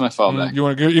 That's my fallback.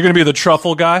 You're going to be the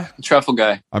truffle guy? Truffle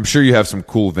guy. I'm sure you have some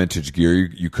cool vintage gear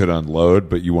you could unload,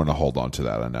 but you want to hold on to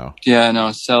that, I know. Yeah,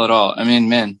 no, sell it all. I mean,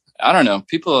 man, I don't know.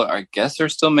 People, I guess, are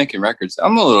still making records.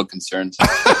 I'm a little concerned.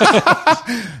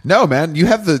 No, man, you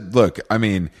have the look. I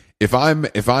mean, if I'm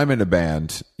in a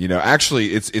band, you know,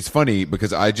 actually, it's funny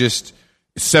because I just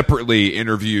separately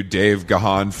interviewed Dave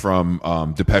Gahan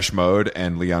from Depeche Mode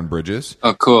and Leon Bridges.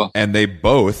 Oh, cool! And they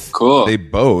both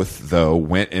though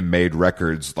went and made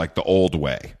records like the old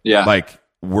way. Yeah, like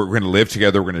we're going to live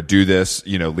together. We're going to do this.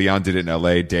 You know, Leon did it in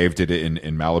L.A. Dave did it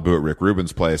in Malibu at Rick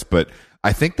Rubin's place, but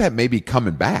I think that may be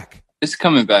coming back. It's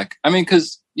coming back. I mean,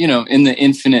 because, you know, in the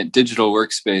infinite digital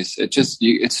workspace,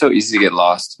 it's so easy to get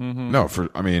lost. No,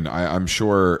 I'm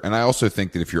sure. And I also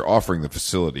think that if you're offering the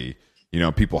facility, you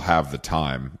know, people have the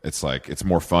time. It's like, it's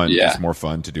more fun. Yeah. It's more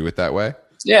fun to do it that way.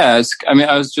 Yeah.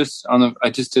 I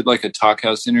just did like a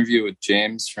Talkhouse interview with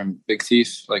James from Big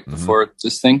Thief, like before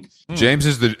this thing. James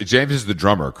is the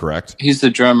drummer, correct? He's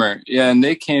the drummer. Yeah. And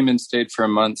they came and stayed for a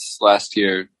month last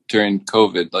year during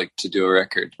COVID, like to do a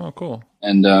record. Oh, cool.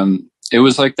 And it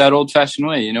was like that old fashioned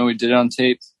way. You know, we did it on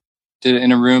tape, did it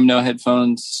in a room, no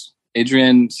headphones.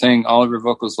 Adrienne sang all of her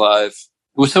vocals live.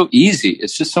 It was so easy.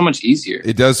 It's just so much easier.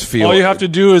 It does feel. All you have to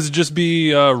do is just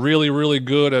be really, really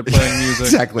good at playing music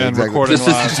exactly. recording live.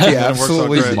 Just be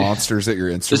absolutely monsters at your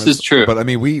instruments. This is true. But I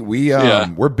mean,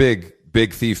 we're Big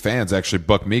Thief fans. Actually,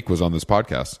 Buck Meek was on this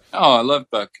podcast. Oh, I love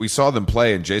Buck. We saw them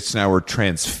play, and Jason and I were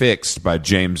transfixed by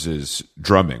James's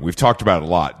drumming. We've talked about it a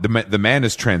lot. The man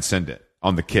is transcendent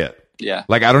on the kit. Yeah.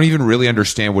 Like, I don't even really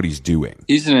understand what he's doing.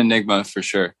 He's an enigma for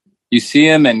sure. You see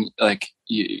him and like,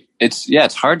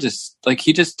 it's hard to, like,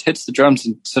 he just hits the drums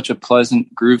in such a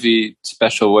pleasant, groovy,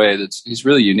 special way. He's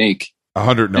really unique.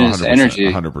 100%.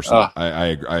 Energy. 100%.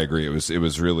 I agree. It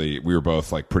was really, we were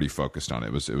both like pretty focused on it.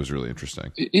 It was really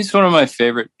interesting. He's one of my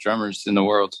favorite drummers in the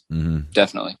world.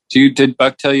 Definitely. Did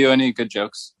Buck tell you any good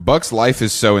jokes? Buck's life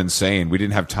is so insane. We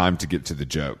didn't have time to get to the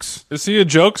jokes. Is he a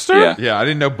jokester? Yeah. I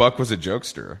didn't know Buck was a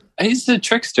jokester. He's a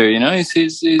trickster, you know. He's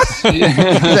he's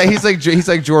like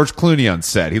George Clooney on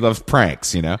set. He loves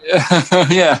pranks, you know.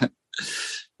 Yeah.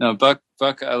 No, Buck.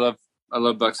 I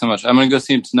love Buck so much. I'm gonna go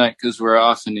see him tonight because we're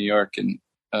off in New York, and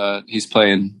he's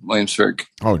playing Williamsburg.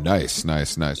 Oh, nice.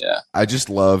 Yeah. I just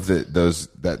love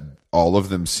that all of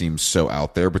them seem so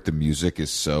out there, but the music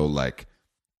is so like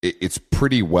it's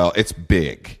pretty well. It's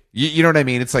big. You know what I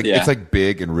mean? It's like it's like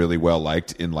big and really well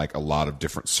liked in like a lot of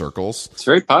different circles. It's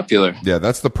very popular. Yeah,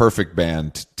 that's the perfect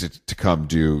band to come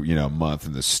do Month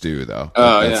in the Stew though.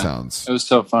 That sounds. It was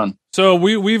so fun. So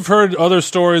we've heard other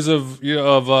stories of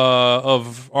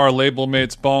our label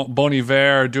mates Bon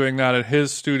Iver doing that at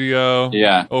his studio,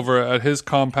 over at his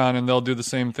compound, and they'll do the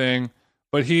same thing.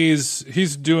 But he's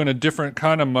doing a different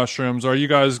kind of mushrooms. Are you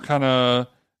guys kind of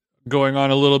going on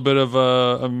a little bit of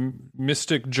a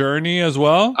mystic journey as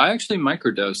well? I actually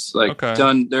microdose.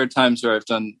 There are times where I've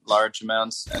done large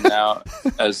amounts, and now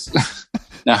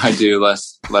now I do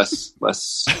less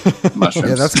mushrooms.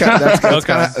 Yeah, that's kind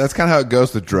of how it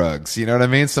goes with drugs. You know what I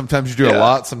mean? Sometimes you do a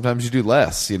lot, sometimes you do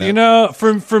less.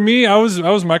 For me, I was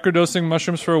microdosing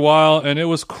mushrooms for a while, and it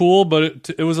was cool, but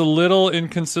it was a little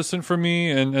inconsistent for me,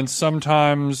 and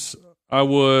sometimes I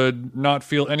would not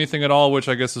feel anything at all, which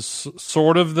I guess is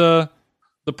sort of the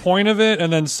point of it.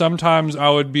 And then sometimes I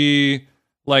would be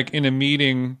like in a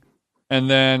meeting and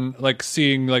then like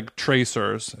seeing like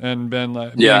tracers and being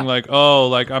like, oh,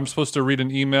 like I'm supposed to read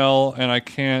an email and I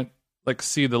can't like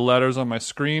see the letters on my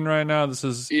screen right now. This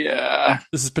is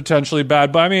potentially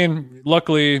bad. But I mean,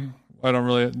 luckily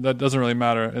that doesn't really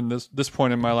matter in this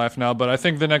point in my life now. But I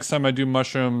think the next time I do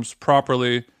mushrooms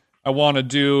properly, I want to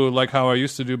do like how I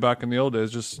used to do back in the old days,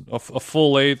 just a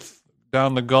full eighth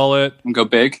down the gullet. And go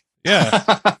big? Yeah,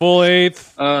 full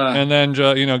eighth. And then,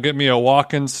 get me a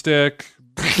walking stick,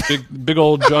 big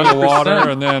old jug of water,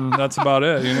 and then that's about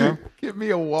it, Give me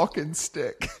a walking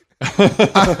stick.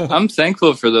 I'm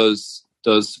thankful for those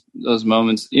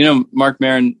moments. Mark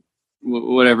Maron,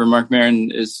 whatever. Mark Maron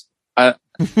is... I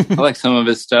like some of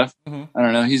his stuff. Mm-hmm. I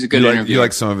don't know. He's a good interviewer. You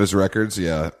like some of his records?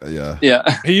 Yeah.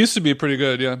 He used to be pretty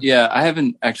good. Yeah. Yeah. I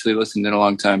haven't actually listened in a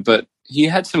long time, but he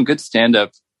had some good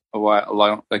stand-up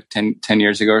like 10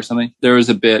 years ago or something. There was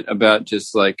a bit about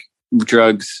just like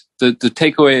drugs. The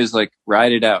takeaway is like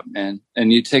ride it out, man,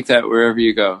 and you take that wherever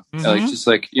you go. Mm-hmm. Like just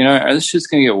like this shit's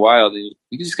gonna get wild.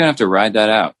 You're just gonna have to ride that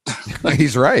out.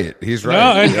 He's right.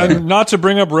 No, and not to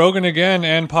bring up Rogan again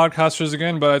and podcasters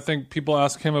again, but I think people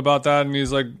ask him about that, and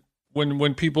he's like,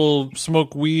 when people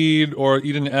smoke weed or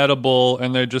eat an edible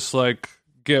and they just like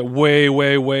get way,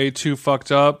 way, way too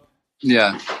fucked up.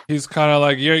 Yeah, he's kind of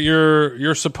like,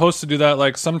 you're supposed to do that.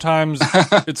 Like sometimes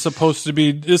it's supposed to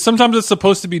be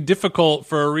difficult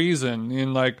for a reason.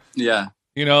 And like,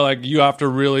 like you have to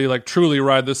really like truly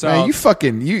ride this out. You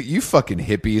fucking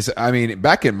hippies. I mean,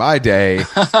 back in my day,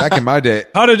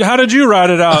 how did you ride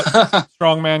it out,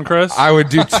 strongman Chris? I would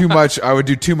do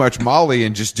too much Molly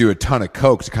and just do a ton of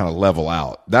coke to kind of level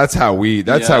out. That's how we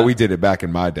did it back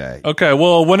in my day. Okay,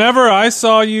 well, whenever I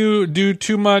saw you do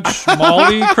too much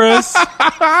Molly, Chris,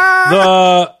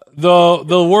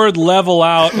 the word level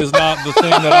out is not the thing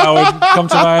that I would come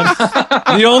to mind.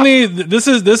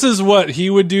 This is what he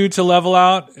would do to level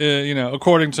out,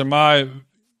 according to my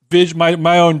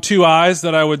own two eyes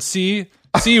that I would see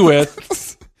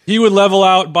with. He would level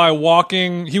out by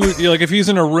walking. He would like if he's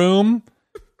in a room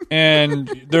and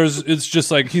it's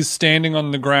just like he's standing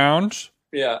on the ground.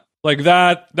 Yeah. Like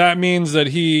that means that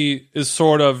he is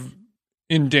sort of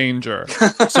in danger.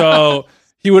 So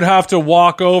he would have to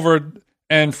walk over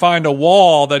and find a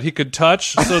wall that he could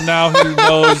touch. So now he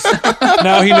knows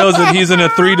that he's in a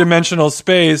 3-dimensional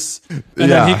space, and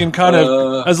then he can kind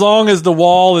of, as long as the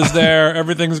wall is there,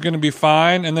 everything's going to be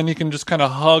fine. And then he can just kind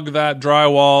of hug that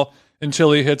drywall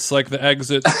until he hits like the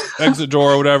exit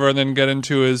door or whatever, and then get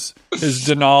into his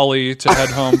Denali to head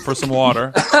home for some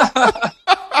water.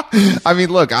 I mean,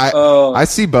 look, I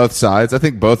see both sides. I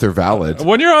think both are valid.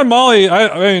 When you're on Molly,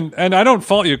 I mean, and I don't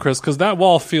fault you, Chris, because that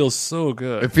wall feels so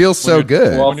good. It feels so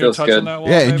good. When you're touching that wall,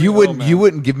 yeah, and you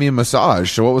wouldn't give me a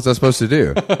massage. So what was I supposed to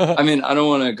do? I mean, I don't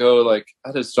want to go I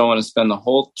just don't want to spend the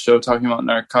whole show talking about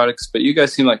narcotics. But you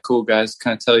guys seem like cool guys.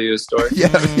 Can I tell you a story? Yeah,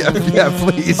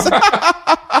 please.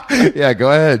 Yeah, go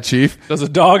ahead, Chief. Does a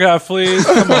dog have fleas?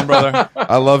 Come on, brother.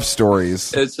 I love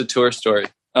stories. It's a tour story.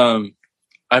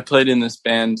 I played in this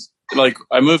band. Like,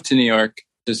 I moved to New York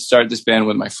to start this band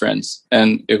with my friends,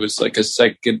 and it was like a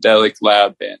psychedelic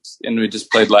loud band, and we just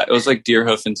played loud. It was like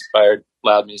Deerhoof inspired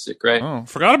loud music, right? Oh,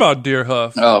 forgot about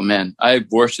Deerhoof. Oh man, I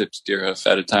worshipped Deerhoof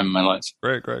at a time in my life.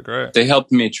 Great. They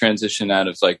helped me transition out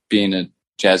of like being a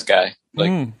jazz guy,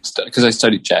 like because I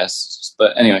studied jazz.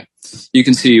 But anyway, you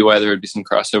can see why there would be some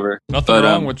crossover. Nothing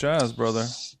wrong with jazz, brother.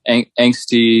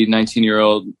 Angsty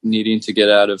 19-year-old needing to get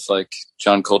out of like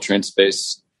John Coltrane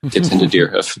space. gets into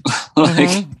Deerhoof.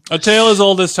 Like, a tale as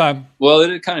old as time. well,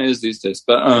 it kind of is these days.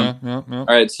 But Yeah. all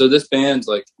right, so this band,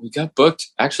 like, we got booked.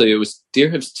 Actually, it was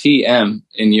Deerhoof's TM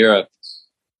in Europe.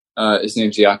 His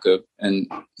name's Jakub, and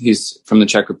he's from the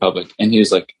Czech Republic. And he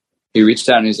was like, he reached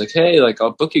out and he's like, hey, like,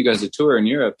 I'll book you guys a tour in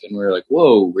Europe. And we were like,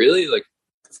 whoa, really? Like,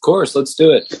 of course, let's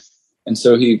do it. And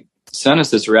so he sent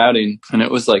us this routing, and it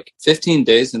was like 15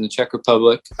 days in the Czech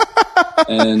Republic.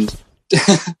 And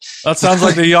That sounds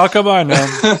like the Jakub I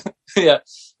know. yeah.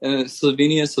 And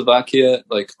Slovenia, Slovakia,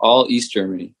 like all East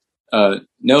Germany.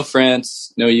 No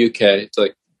France, no UK. It's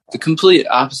like the complete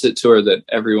opposite tour that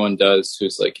everyone does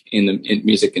who's like in the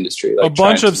music industry. Like A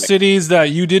bunch of cities that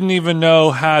you didn't even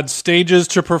know had stages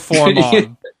to perform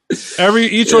on.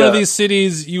 Each one of these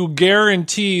cities, you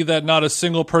guarantee that not a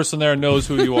single person there knows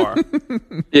who you are.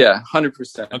 Yeah,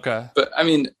 100%. Okay. But I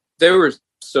mean, they were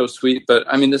so sweet. But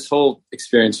I mean, this whole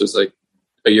experience was like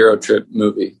a Euro trip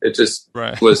movie. It just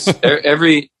was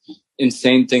every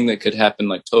insane thing that could happen,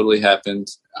 like totally happened.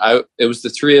 It was the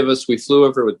three of us. We flew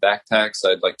over with backpacks.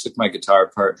 I like took my guitar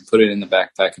apart and put it in the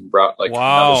backpack and brought like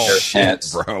another pair of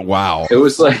pants. Bro, wow. It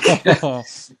was like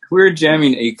we were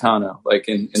jamming Econo, like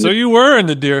in So you were in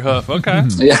the Deerhoof, okay?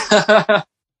 yeah,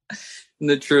 in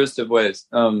the truest of ways.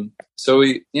 So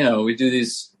we do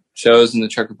these shows in the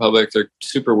Czech Republic. They're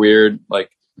super weird. Like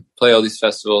play all these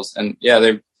festivals, and yeah,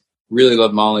 they really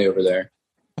love Molly over there.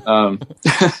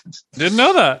 Didn't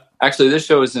know that. Actually, this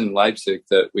show was in Leipzig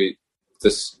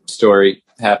this story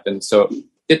happened. So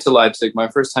get to Leipzig, my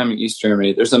first time in East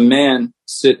Germany. There's a man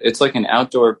it's like an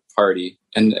outdoor party.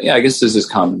 And yeah, I guess this is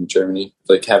common in Germany,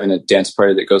 like having a dance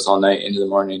party that goes all night into the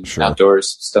morning,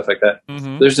 outdoors, stuff like that.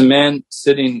 Mm-hmm. There's a man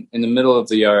sitting in the middle of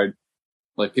the yard,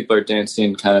 like people are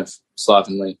dancing kind of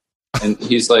slovenly. And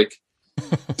he's like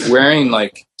wearing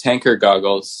like tanker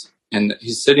goggles, and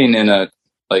he's sitting in a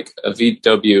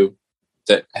VW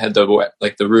that had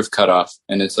the roof cut off,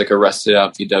 and it's like a rusted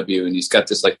out VW, and he's got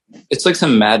this like, it's like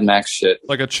some Mad Max shit,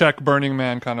 like a Czech Burning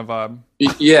Man kind of vibe.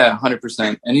 Yeah,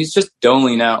 100%. And he's just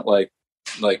doling out like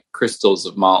crystals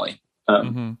of Molly.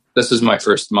 This was my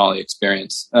first Molly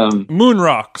experience. Moon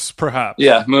rocks, perhaps.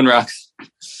 Yeah, moon rocks.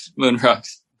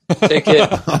 Take it.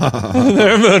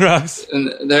 They're moon rocks.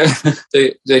 And I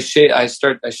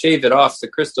shave it off the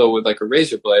crystal with like a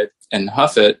razor blade and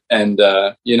huff it, and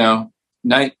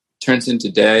night turns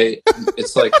into day.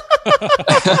 It's like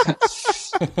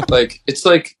it's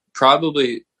like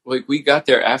probably like we got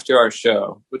there after our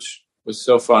show, which was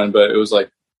so fun, but it was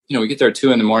like, we get there at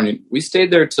 2 a.m. We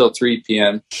stayed there till 3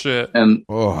 p.m. Shit. And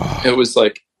it was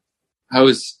like I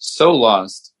was so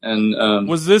lost. And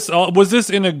was this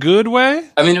in a good way?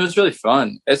 I mean, it was really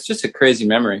fun. It's just a crazy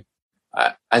memory.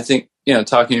 I think,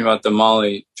 talking about the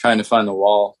Molly trying to find the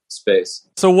wall space.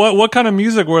 So what kind of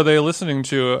music were they listening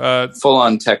to? Full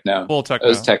on techno. Full techno. It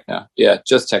was techno. Yeah,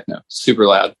 just techno. Super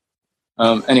loud.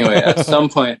 Anyway, at some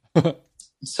point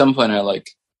I like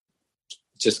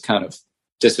just kind of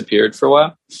disappeared for a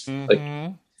while.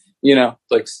 Like,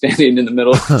 like standing in the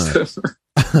middle in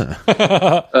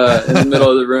the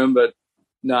middle of the room, but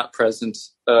not present.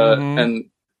 And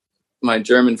my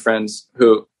German friends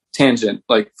who tangent,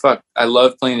 like, fuck, I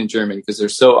love playing in German because they're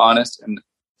so honest. And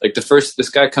like this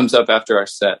guy comes up after our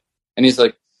set and he's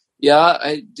like, yeah,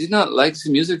 I did not like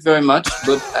the music very much,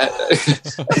 but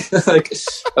I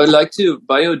would like to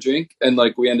buy you a drink. And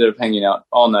like, we ended up hanging out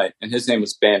all night, and his name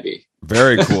was Bambi.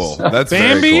 Very cool. That's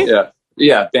Bambi? Very cool.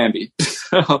 Yeah, Bambi.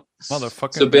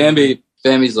 Motherfucker. So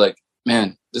Bambi's like,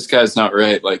 man, this guy's not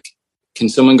right. Like, can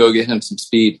someone go get him some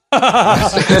speed?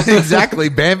 Exactly.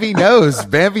 Bambi knows.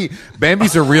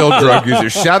 Bambi's a real drug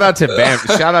user. Shout out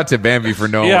to Bambi for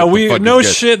knowing. Yeah, what the fuck no is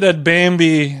good. shit that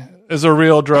Bambi is a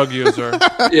real drug user.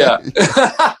 Yeah.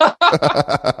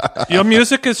 Your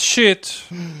music is shit.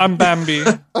 I'm Bambi.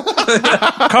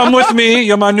 Come with me.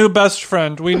 You're my new best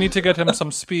friend. We need to get him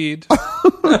some speed.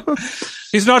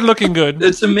 He's not looking good.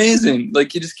 It's amazing.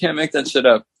 Like, you just can't make that shit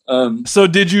up. So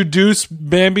did you do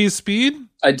Bambi's speed?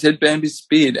 I did Bambi's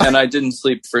speed, and I didn't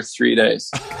sleep for 3 days.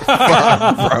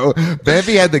 Bro,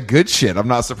 Bambi had the good shit. I'm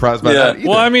not surprised by that either.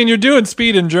 Well, I mean, you're doing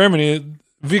speed in Germany.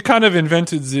 We kind of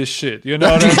invented this shit. You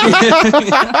know what I mean?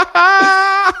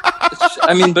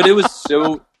 I mean, but it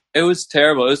was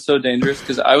terrible. It was so dangerous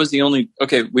because I was the only.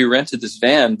 Okay, we rented this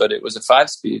van, but it was a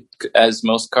 5-speed, as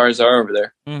most cars are over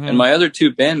there. And my other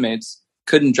 2 bandmates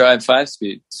couldn't drive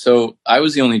 5-speed, so I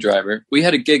was the only driver. We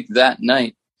had a gig that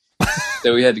night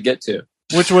that we had to get to,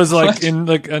 which was like in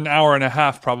like an hour and a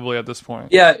half, probably at this point.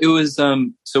 Yeah, it was.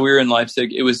 So we were in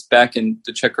Leipzig. It was back in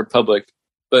the Czech Republic,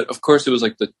 but of course, it was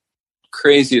like the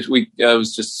craziest week. It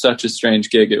was just such a strange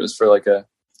gig. It was for like a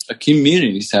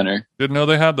community center. Didn't know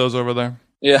they had those over there.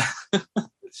 Yeah.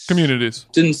 communities.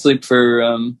 Didn't sleep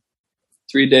for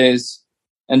 3 days.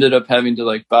 Ended up having to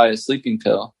like buy a sleeping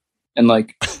pill and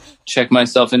like check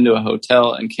myself into a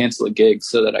hotel and cancel a gig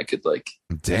so that I could like.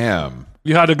 Damn.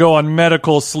 You had to go on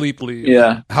medical sleep leave.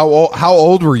 Yeah, How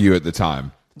old were you at the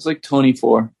time? I was like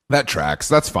 24. That tracks.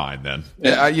 That's fine then.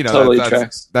 Yeah, You know, totally that's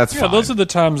tracks. That's Yeah, fine. those are the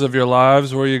times of your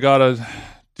lives where you gotta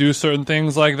do certain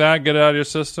things like that, get it out of your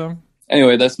system.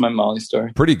 Anyway, that's my Molly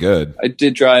story. Pretty good. I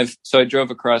did drive, so I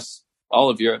drove across all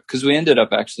of Europe because we ended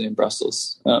up actually in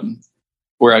Brussels,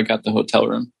 where I got the hotel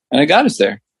room, and I got us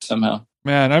there somehow.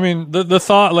 Man, I mean, the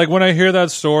thought, like when I hear that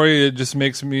story, it just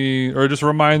makes me, or it just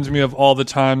reminds me of all the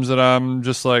times that I'm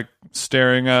just like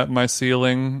staring at my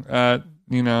ceiling at,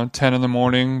 10 in the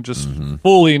morning, just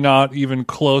fully not even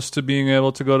close to being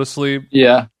able to go to sleep.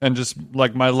 Yeah, And just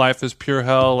like my life is pure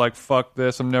hell. Like, fuck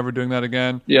this. I'm never doing that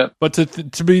again. yeah, But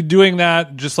to be doing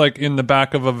that just like in the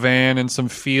back of a van in some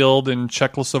field in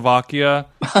Czechoslovakia,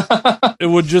 it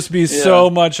would just be so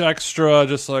much extra.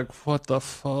 Just like, what the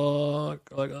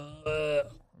fuck? Like, I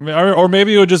mean, or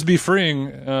maybe it would just be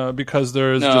freeing because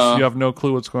there's just, you have no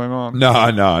clue what's going on.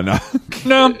 No. No.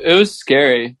 It was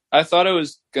scary. I thought I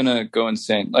was gonna go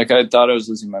insane. Like I thought I was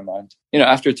losing my mind.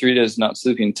 After 3 days not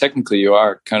sleeping, technically you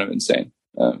are kind of insane.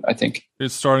 I think.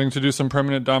 It's starting to do some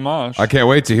permanent damage. I can't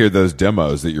wait to hear those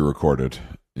demos that you recorded.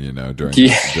 During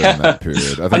that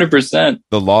period. I think 100%.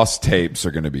 the lost tapes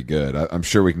are going to be good. I'm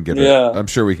sure we can get. I'm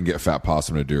sure we can get Fat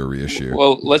Possum to do a reissue.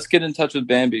 Well, let's get in touch with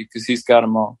Bambi because he's got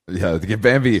them all. Yeah, to get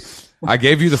Bambi. I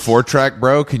gave you the 4-track,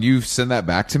 bro. Can you send that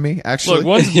back to me? Actually,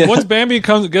 Look, once Bambi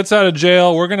gets out of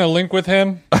jail, we're gonna link with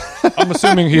him. I'm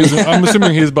assuming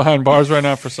he's behind bars right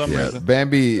now for some reason.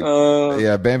 Bambi.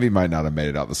 Bambi might not have made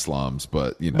it out the slums,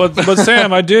 but But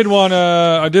Sam, I did want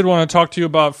to talk to you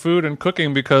about food and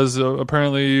cooking because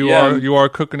apparently you are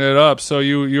cooking it up. So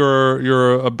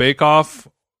you're a Bake Off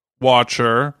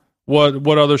watcher.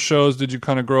 What other shows did you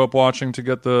kind of grow up watching to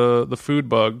get the food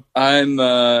bug? I'm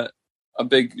a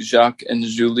big Jacques and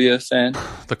Julia fan.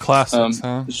 The classics,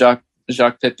 huh?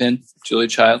 Jacques Pepin, Julia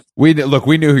Child. we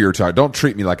knew who you were talking. Don't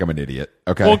treat me like I'm an idiot,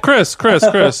 okay? Well, Chris,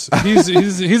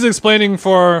 he's explaining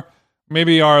for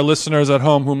maybe our listeners at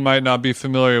home who might not be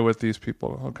familiar with these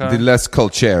people. Okay, The less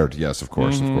cultured, yes, of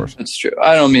course. That's true.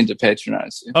 I don't mean to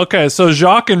patronize you. Okay, so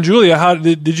Jacques and Julia, how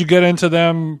did you get into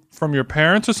them from your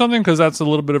parents or something? Because that's a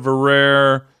little bit of a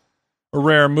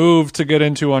rare move to get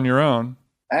into on your own.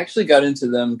 I actually got into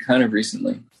them kind of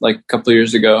recently, like a couple of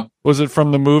years ago. Was it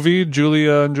from the movie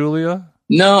Julia and Julia?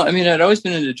 No, I mean, I'd always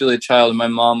been into Julia Child, and my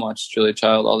mom watched Julia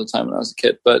Child all the time when I was a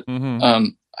kid. But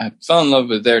I fell in love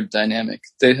with their dynamic.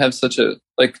 They have such a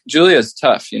Julia's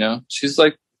tough, She's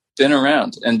like been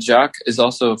around, and Jacques is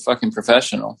also a fucking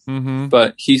professional.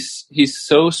 But he's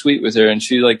so sweet with her, and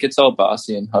she like gets all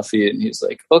bossy and huffy, and he's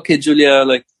like, "Okay, Julia,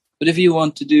 like whatever you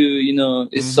want to do,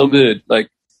 it's so good." Like.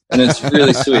 And it's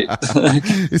really sweet.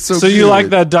 It's so you cute. like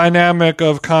that dynamic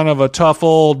of kind of a tough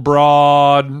old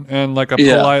broad and like a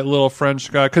polite little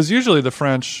French guy? Because usually the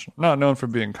French not known for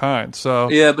being kind. So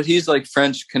yeah, but he's like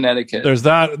French Connecticut. There's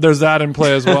that in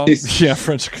play as well. Yeah,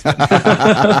 French Connecticut.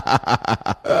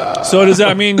 So does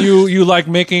that mean you like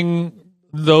making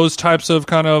those types of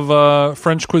kind of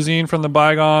French cuisine from the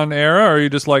bygone era, or you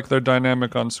just like their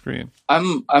dynamic on screen?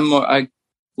 I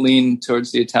lean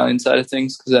towards the Italian side of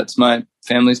things because that's my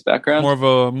family's background.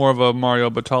 More of a Mario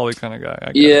Batali kind of guy.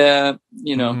 I guess.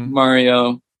 Yeah,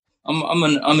 Mario. I'm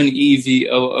an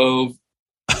EVOO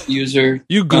user.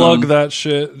 You glug that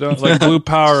shit, like Blue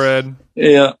Powerade.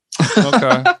 Yeah.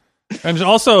 Okay. And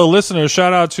also, listeners,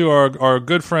 shout out to our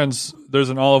good friends. There's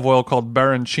an olive oil called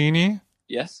Baroncini.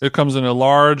 Yes. It comes in a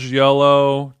large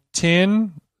yellow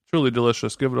tin. Truly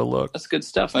delicious. Give it a look. That's good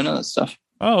stuff. I know that stuff.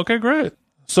 Oh, okay, great.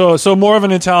 So more of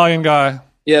an Italian guy.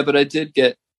 Yeah, but I did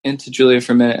get into Julia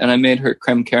for a minute, and I made her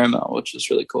creme caramel, which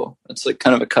was really cool. It's like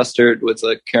kind of a custard with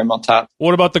a caramel top.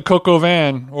 What about the coq au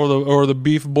vin or the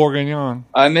beef bourguignon?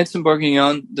 I made some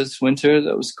bourguignon this winter.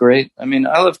 That was great. I mean,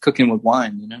 I love cooking with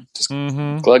wine. Just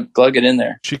glug it in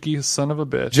there. Cheeky son of a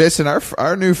bitch. Jason,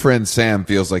 our new friend Sam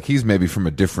feels like he's maybe from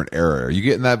a different era. Are you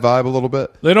getting that vibe a little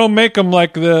bit? They don't make them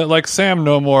like Sam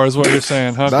no more, is what you're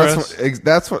saying, huh, Chris?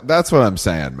 That's what I'm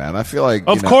saying, man. I feel like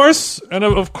of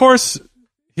course.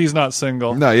 He's not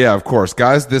single. No, yeah, of course.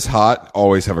 Guys this hot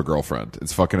always have a girlfriend.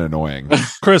 It's fucking annoying.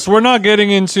 Chris, we're not getting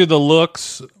into the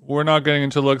looks. We're not getting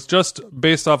into looks just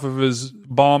based off of his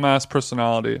bomb-ass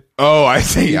personality. Oh, I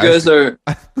see. You guys are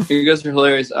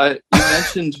hilarious. You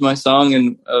mentioned my song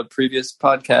in a previous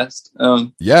podcast.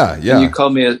 Yeah. And you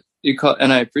called me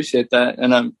and I appreciate that.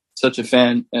 And I'm such a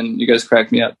fan, and you guys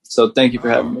crack me up. So thank you for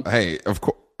having me. Hey,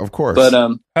 Of course. But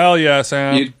Hell yeah,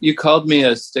 Sam. you called me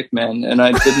a stick man, and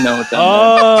I didn't know what that meant.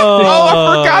 Oh,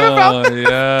 I forgot about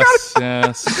that.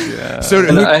 Yes. So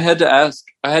And I had to ask.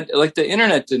 I had the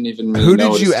internet didn't even really who know did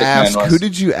what you a stick ask? man was. Who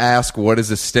did you ask? What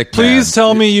is a stick? Please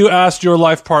tell me you asked your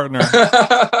life partner.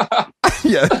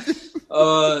 Yeah.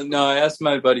 No, I asked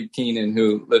my buddy Keenan,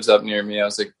 who lives up near me. I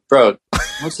was like, "Bro,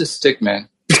 what's a stick man?"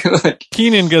 Like,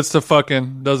 Keenan gets to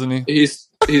fucking, doesn't he?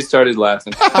 he started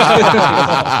laughing.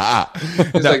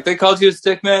 He's like, "They called you a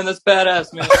stick man? That's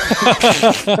badass, man."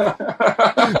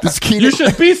 Does Keenan, You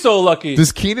should be so lucky.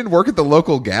 does Keenan work at the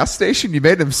local gas station? You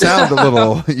made him sound a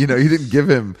little, you didn't give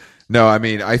him. No, I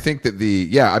mean, I think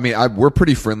that we're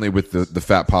pretty friendly with the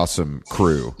Fat Possum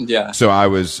crew. Yeah. So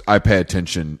I pay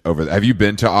attention over there. Have you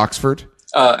been to Oxford?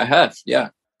 I have, yeah.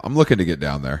 I'm looking to get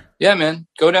down there. Yeah, man.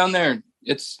 Go down there.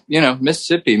 It's,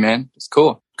 Mississippi, man. It's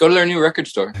cool. Go to their new record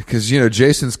store. Because,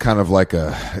 Jason's kind of like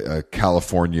a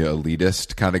California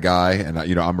elitist kind of guy. And,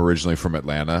 I'm originally from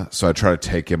Atlanta. So I try to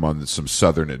take him on some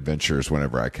southern adventures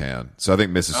whenever I can. So I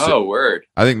think Mississippi. Oh, word.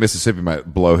 I think Mississippi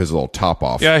might blow his little top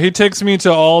off. Yeah, he takes me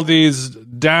to all these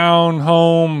down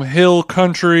home hill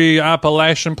country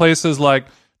Appalachian places like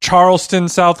Charleston,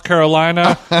 South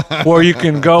Carolina, where you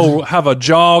can go have a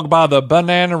jog by the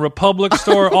Banana Republic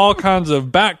store, all kinds of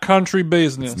backcountry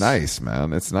business. It's nice,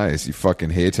 man. It's nice. You fucking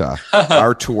hate it.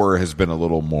 Our tour has been a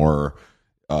little more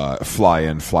fly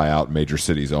in, fly out, major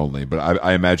cities only. But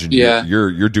I imagine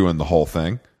you're doing the whole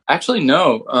thing. Actually,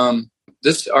 no.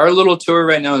 Our little tour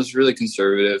right now is really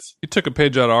conservative. You took a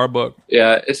page out of our book.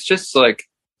 Yeah, it's just like,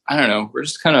 I don't know. We're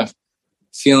just kind of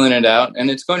feeling it out, and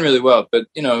it's going really well. But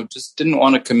just didn't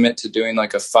want to commit to doing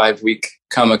like a 5-week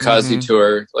kamikaze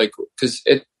tour, like because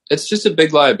it's just a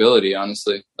big liability,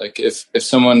 honestly. Like if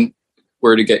someone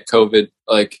were to get COVID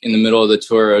like in the middle of the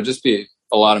tour, it would just be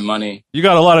a lot of money. You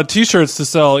got a lot of T-shirts to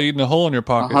sell, eating a hole in your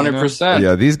pocket. 100%.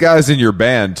 Yeah, these guys in your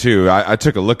band too. I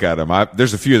took a look at them.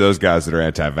 There's a few of those guys that are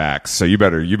anti-vax, so you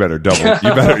better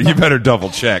double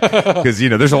check because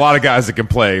there's a lot of guys that can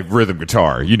play rhythm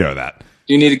guitar. You know that.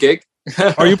 Do you need a gig?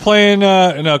 Are you playing?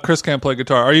 No, Chris can't play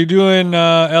guitar. Are you doing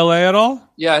LA at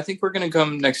all? Yeah, I think we're gonna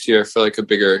come next year for like a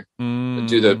bigger.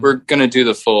 We're gonna do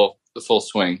the full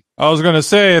swing. I was gonna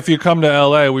say if you come to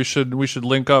LA, we should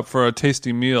link up for a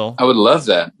tasty meal. I would love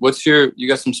that. You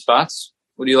got some spots?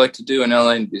 What do you like to do in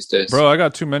LA these days? Bro, I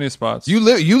got too many spots. You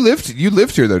lived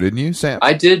here though, didn't you, Sam?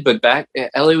 I did, but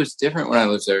LA was different when I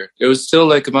lived there. It was still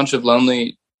like a bunch of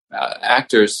lonely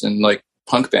actors and like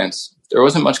punk bands. There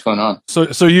wasn't much going on.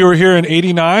 So you were here in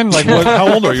 '89? Like,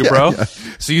 how old are you, bro? Yeah.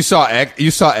 So you saw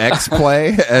X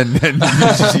play, and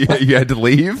you had to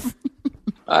leave.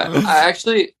 I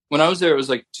actually, when I was there, it was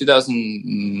like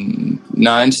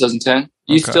 2009, 2010.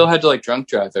 You still had to like drunk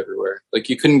drive everywhere. Like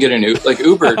you couldn't get an Uber. Like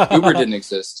Uber didn't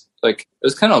exist. Like it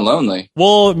was kind of lonely.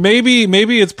 Well, maybe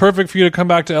it's perfect for you to come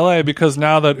back to LA because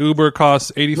now that Uber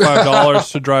costs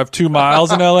 $85 to drive 2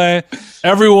 miles in LA,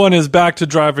 everyone is back to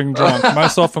driving drunk,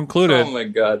 myself included. Oh my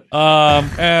god.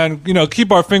 And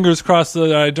keep our fingers crossed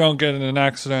that I don't get in an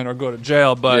accident or go to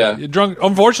jail. But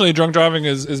unfortunately, drunk driving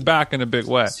is back in a big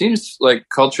way. Seems like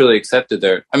culturally accepted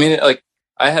there. I mean, like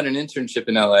I had an internship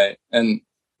in LA, and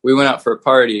we went out for a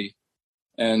party,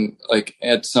 and like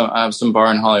I have some bar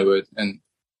in Hollywood, and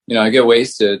I get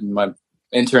wasted, and my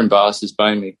intern boss is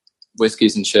buying me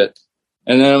whiskeys and shit.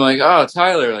 And then I'm like, "Oh,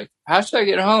 Tyler, like, how should I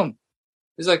get home?"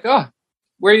 He's like, "Oh,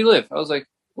 where do you live?" I was like,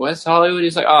 "West Hollywood."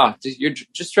 He's like, "Oh, you're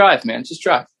just drive, man. Just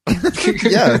drive."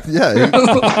 yeah.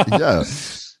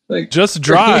 Like, just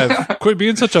drive. Quit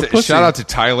being such a pussy. Shout out to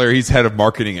Tyler. He's head of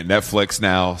marketing at Netflix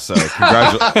now. So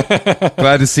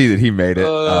glad to see that he made it.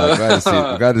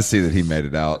 Glad to see that he made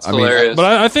it out. Hilarious. But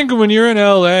I think when you're in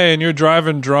LA and you're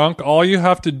driving drunk, all you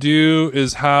have to do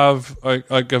is have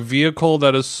like a vehicle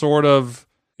that is sort of,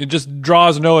 it just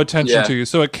draws no attention to you.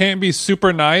 So it can't be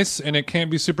super nice and it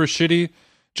can't be super shitty.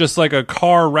 Just like a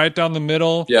car right down the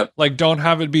middle. Yep. Like don't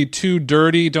have it be too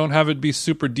dirty. Don't have it be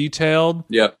super detailed.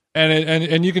 Yep.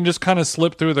 And you can just kind of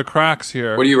slip through the cracks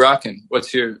here. What are you rocking?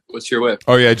 What's your whip?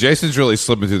 Oh yeah, Jason's really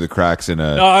slipping through the cracks in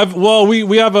a. We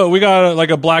got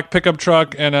a black pickup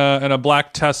truck and a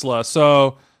black Tesla.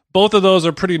 So both of those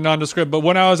are pretty nondescript. But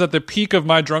when I was at the peak of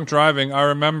my drunk driving, I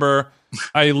remember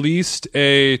I leased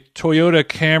a Toyota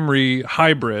Camry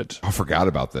hybrid. I forgot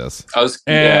about this. Because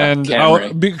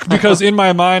in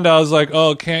my mind I was like,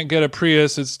 oh, can't get a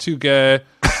Prius, it's too gay.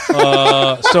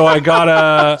 So I got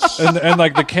and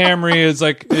like the Camry is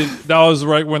like that was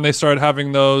right when they started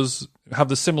having have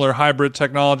the similar hybrid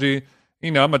technology.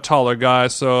 I'm a taller guy,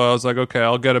 so I was like, okay,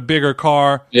 I'll get a bigger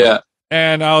car. Yeah.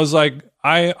 And I was like,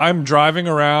 I'm driving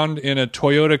around in a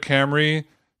Toyota Camry,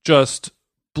 just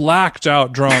blacked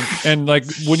out drunk. And like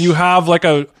when you have like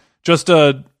a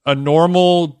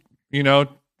normal,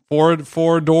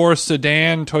 four-door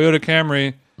sedan Toyota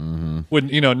Camry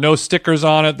with, no stickers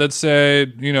on it that say,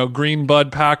 Green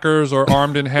Bud Packers or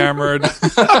Armed and Hammered. No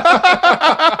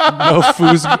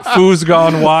Foos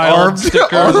Gone Wild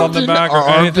stickers on the back or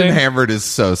Armed anything. and Hammered is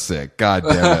so sick. God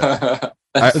damn it.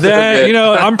 Then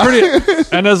I'm pretty,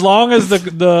 and as long as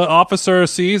the officer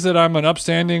sees that I'm an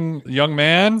upstanding young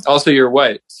man. Also, you're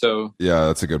white, so Yeah,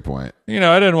 that's a good point.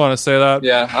 I didn't want to say that.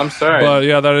 yeah, I'm sorry. But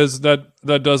yeah,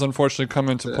 that does unfortunately come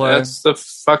into play. That's the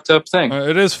fucked up thing.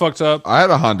 It is fucked up. I had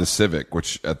a Honda Civic,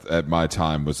 which at my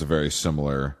time was a very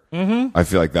similar. I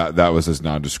feel like that was as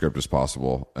nondescript as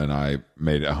possible, and I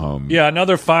made it home. Yeah,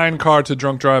 another fine car to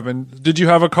drunk driving. Did you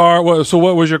have a car? So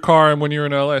what was your car when you were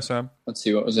in LA, Sam? Let's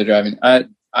see, what was I driving?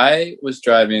 I was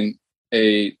driving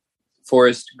a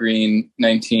forest green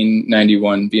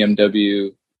 1991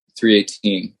 BMW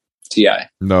 318 Ti.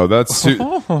 No, that's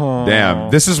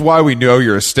damn. This is why we know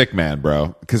you're a stick man,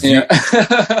 bro. Because Yeah.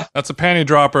 That's a panty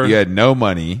dropper. you had no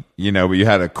money, but you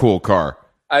had a cool car.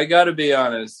 I got to be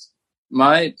honest.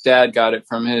 My dad got it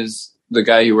from the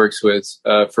guy he works with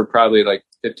for probably like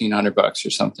 $1,500 or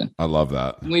something. I love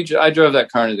that. I drove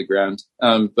that car into the ground,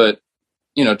 but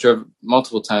drove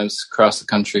multiple times across the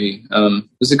country. It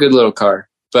was a good little car,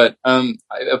 but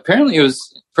apparently it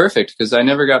was perfect because I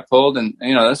never got pulled, and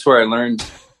that's where I learned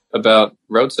about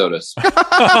road sodas.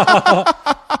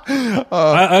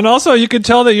 And also, you could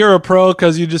tell that you're a pro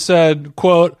because you just said,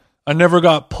 "quote I never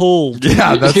got pulled."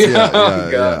 Yeah, that's Oh,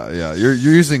 God. yeah. You're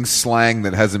using slang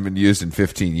that hasn't been used in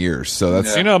 15 years, so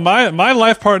that's Yeah. My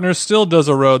life partner still does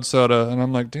a road soda, and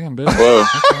I'm like, damn, bitch. Whoa.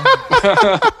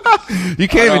 you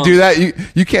can't even do that.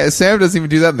 You can't. Sam doesn't even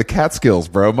do that in the Catskills,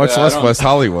 bro. Much Yeah, I less don't- West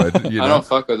Hollywood. I don't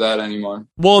fuck with that anymore.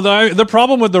 Well, the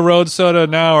problem with the road soda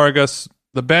now, or I guess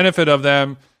the benefit of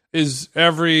them, is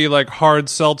every like hard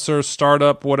seltzer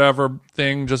startup whatever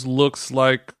thing just looks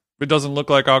like. It doesn't look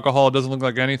like alcohol. It doesn't look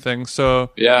like anything. So,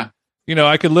 Yeah.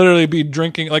 I could literally be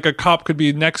drinking, like a cop could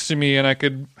be next to me and I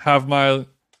could have my,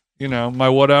 my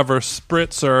whatever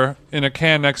spritzer in a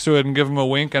can next to it and give him a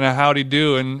wink and a howdy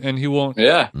do. And he won't,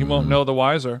 Yeah. he won't know the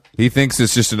wiser. He thinks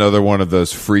it's just another one of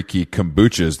those freaky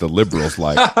kombuchas the liberals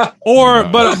like. Or,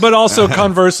 but also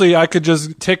conversely, I could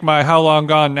just take my How Long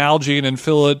Gone Nalgene and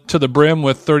fill it to the brim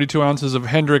with 32 ounces of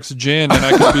Hendrick's gin, and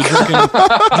I could be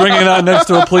drinking that next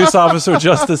to a police officer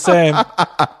just the same.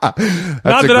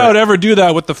 Not that I would ever do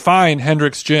that with the fine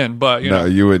Hendrick's gin, but No,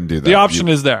 you wouldn't do that. the option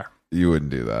is there. You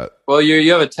wouldn't do that. Well, you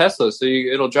have a Tesla, so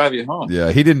it'll drive you home.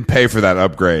 Yeah, he didn't pay for that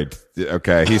upgrade.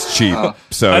 Okay, he's cheap.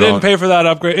 So I didn't pay for that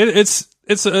upgrade.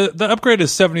 The upgrade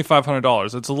is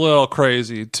 $7,500. It's a little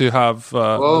crazy to have.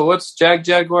 Well, what's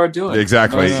Jaguar doing?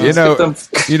 Exactly. Let's get them-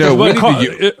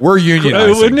 We're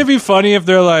unionizing. Wouldn't it be funny if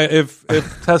they're like, if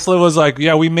Tesla was like,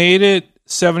 yeah, we made it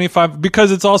 75,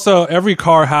 because it's also, every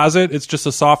car has it. It's just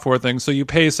a software thing. So you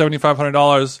pay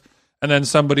 $7,500 and then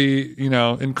somebody,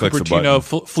 in Clicks a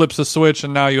Cupertino flips a switch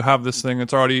and now you have this thing.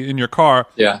 It's already in your car.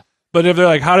 Yeah. But if they're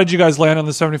like, how did you guys land on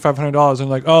the $7,500? And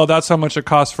like, oh, that's how much it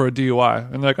costs for a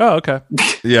DUI. And like, oh, okay.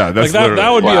 Yeah, that's Like that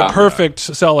would be Wow. a perfect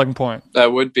selling point.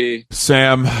 That would be.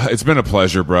 Sam, it's been a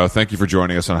pleasure, bro. Thank you for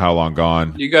joining us on How Long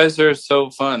Gone. You guys are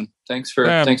so fun. Thanks for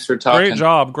Man,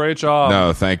 talking. Great job.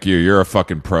 No, thank you. You're a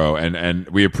fucking pro, and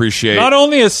we appreciate. Not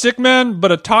only a sick man,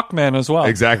 but a talk man as well.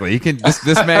 Exactly. He can.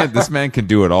 This man can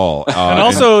do it all. And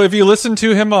also, if you listen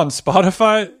to him on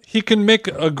Spotify, he can make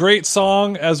a great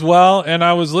song as well. And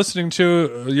I was listening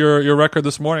to your record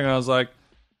this morning, and I was like,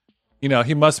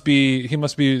 he must be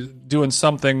doing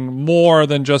something more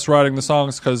than just writing the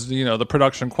songs, because the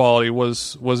production quality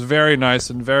was very nice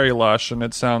and very lush, and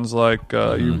it sounds like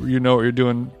you know what you're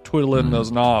doing, twiddling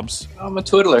those knobs. I'm a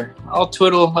twiddler. I'll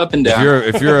twiddle up and down.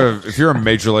 if you're a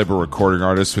major label recording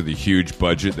artist with a huge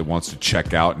budget that wants to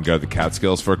check out and go to the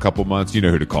Catskills for a couple months, you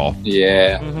know who to call.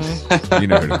 Yeah. You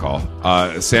know who to call.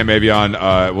 Sam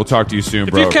Avion, we'll talk to you soon,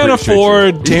 If bro. you can't Appreciate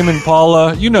afford you. Tame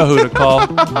Impala, you know who to call.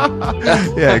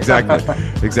 Yeah, exactly.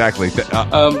 Exactly.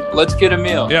 Let's get a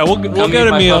meal. Yeah, we'll Come get eat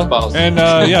a my meal, puffballs. and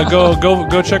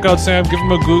go check out Sam. Give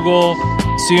him a Google.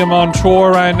 See him on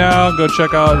tour right now. Go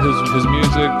check out his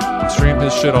music. Stream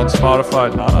his shit on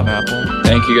Spotify, not on Apple.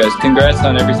 Thank you guys. Congrats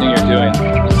on everything you're doing.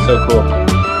 It's so cool.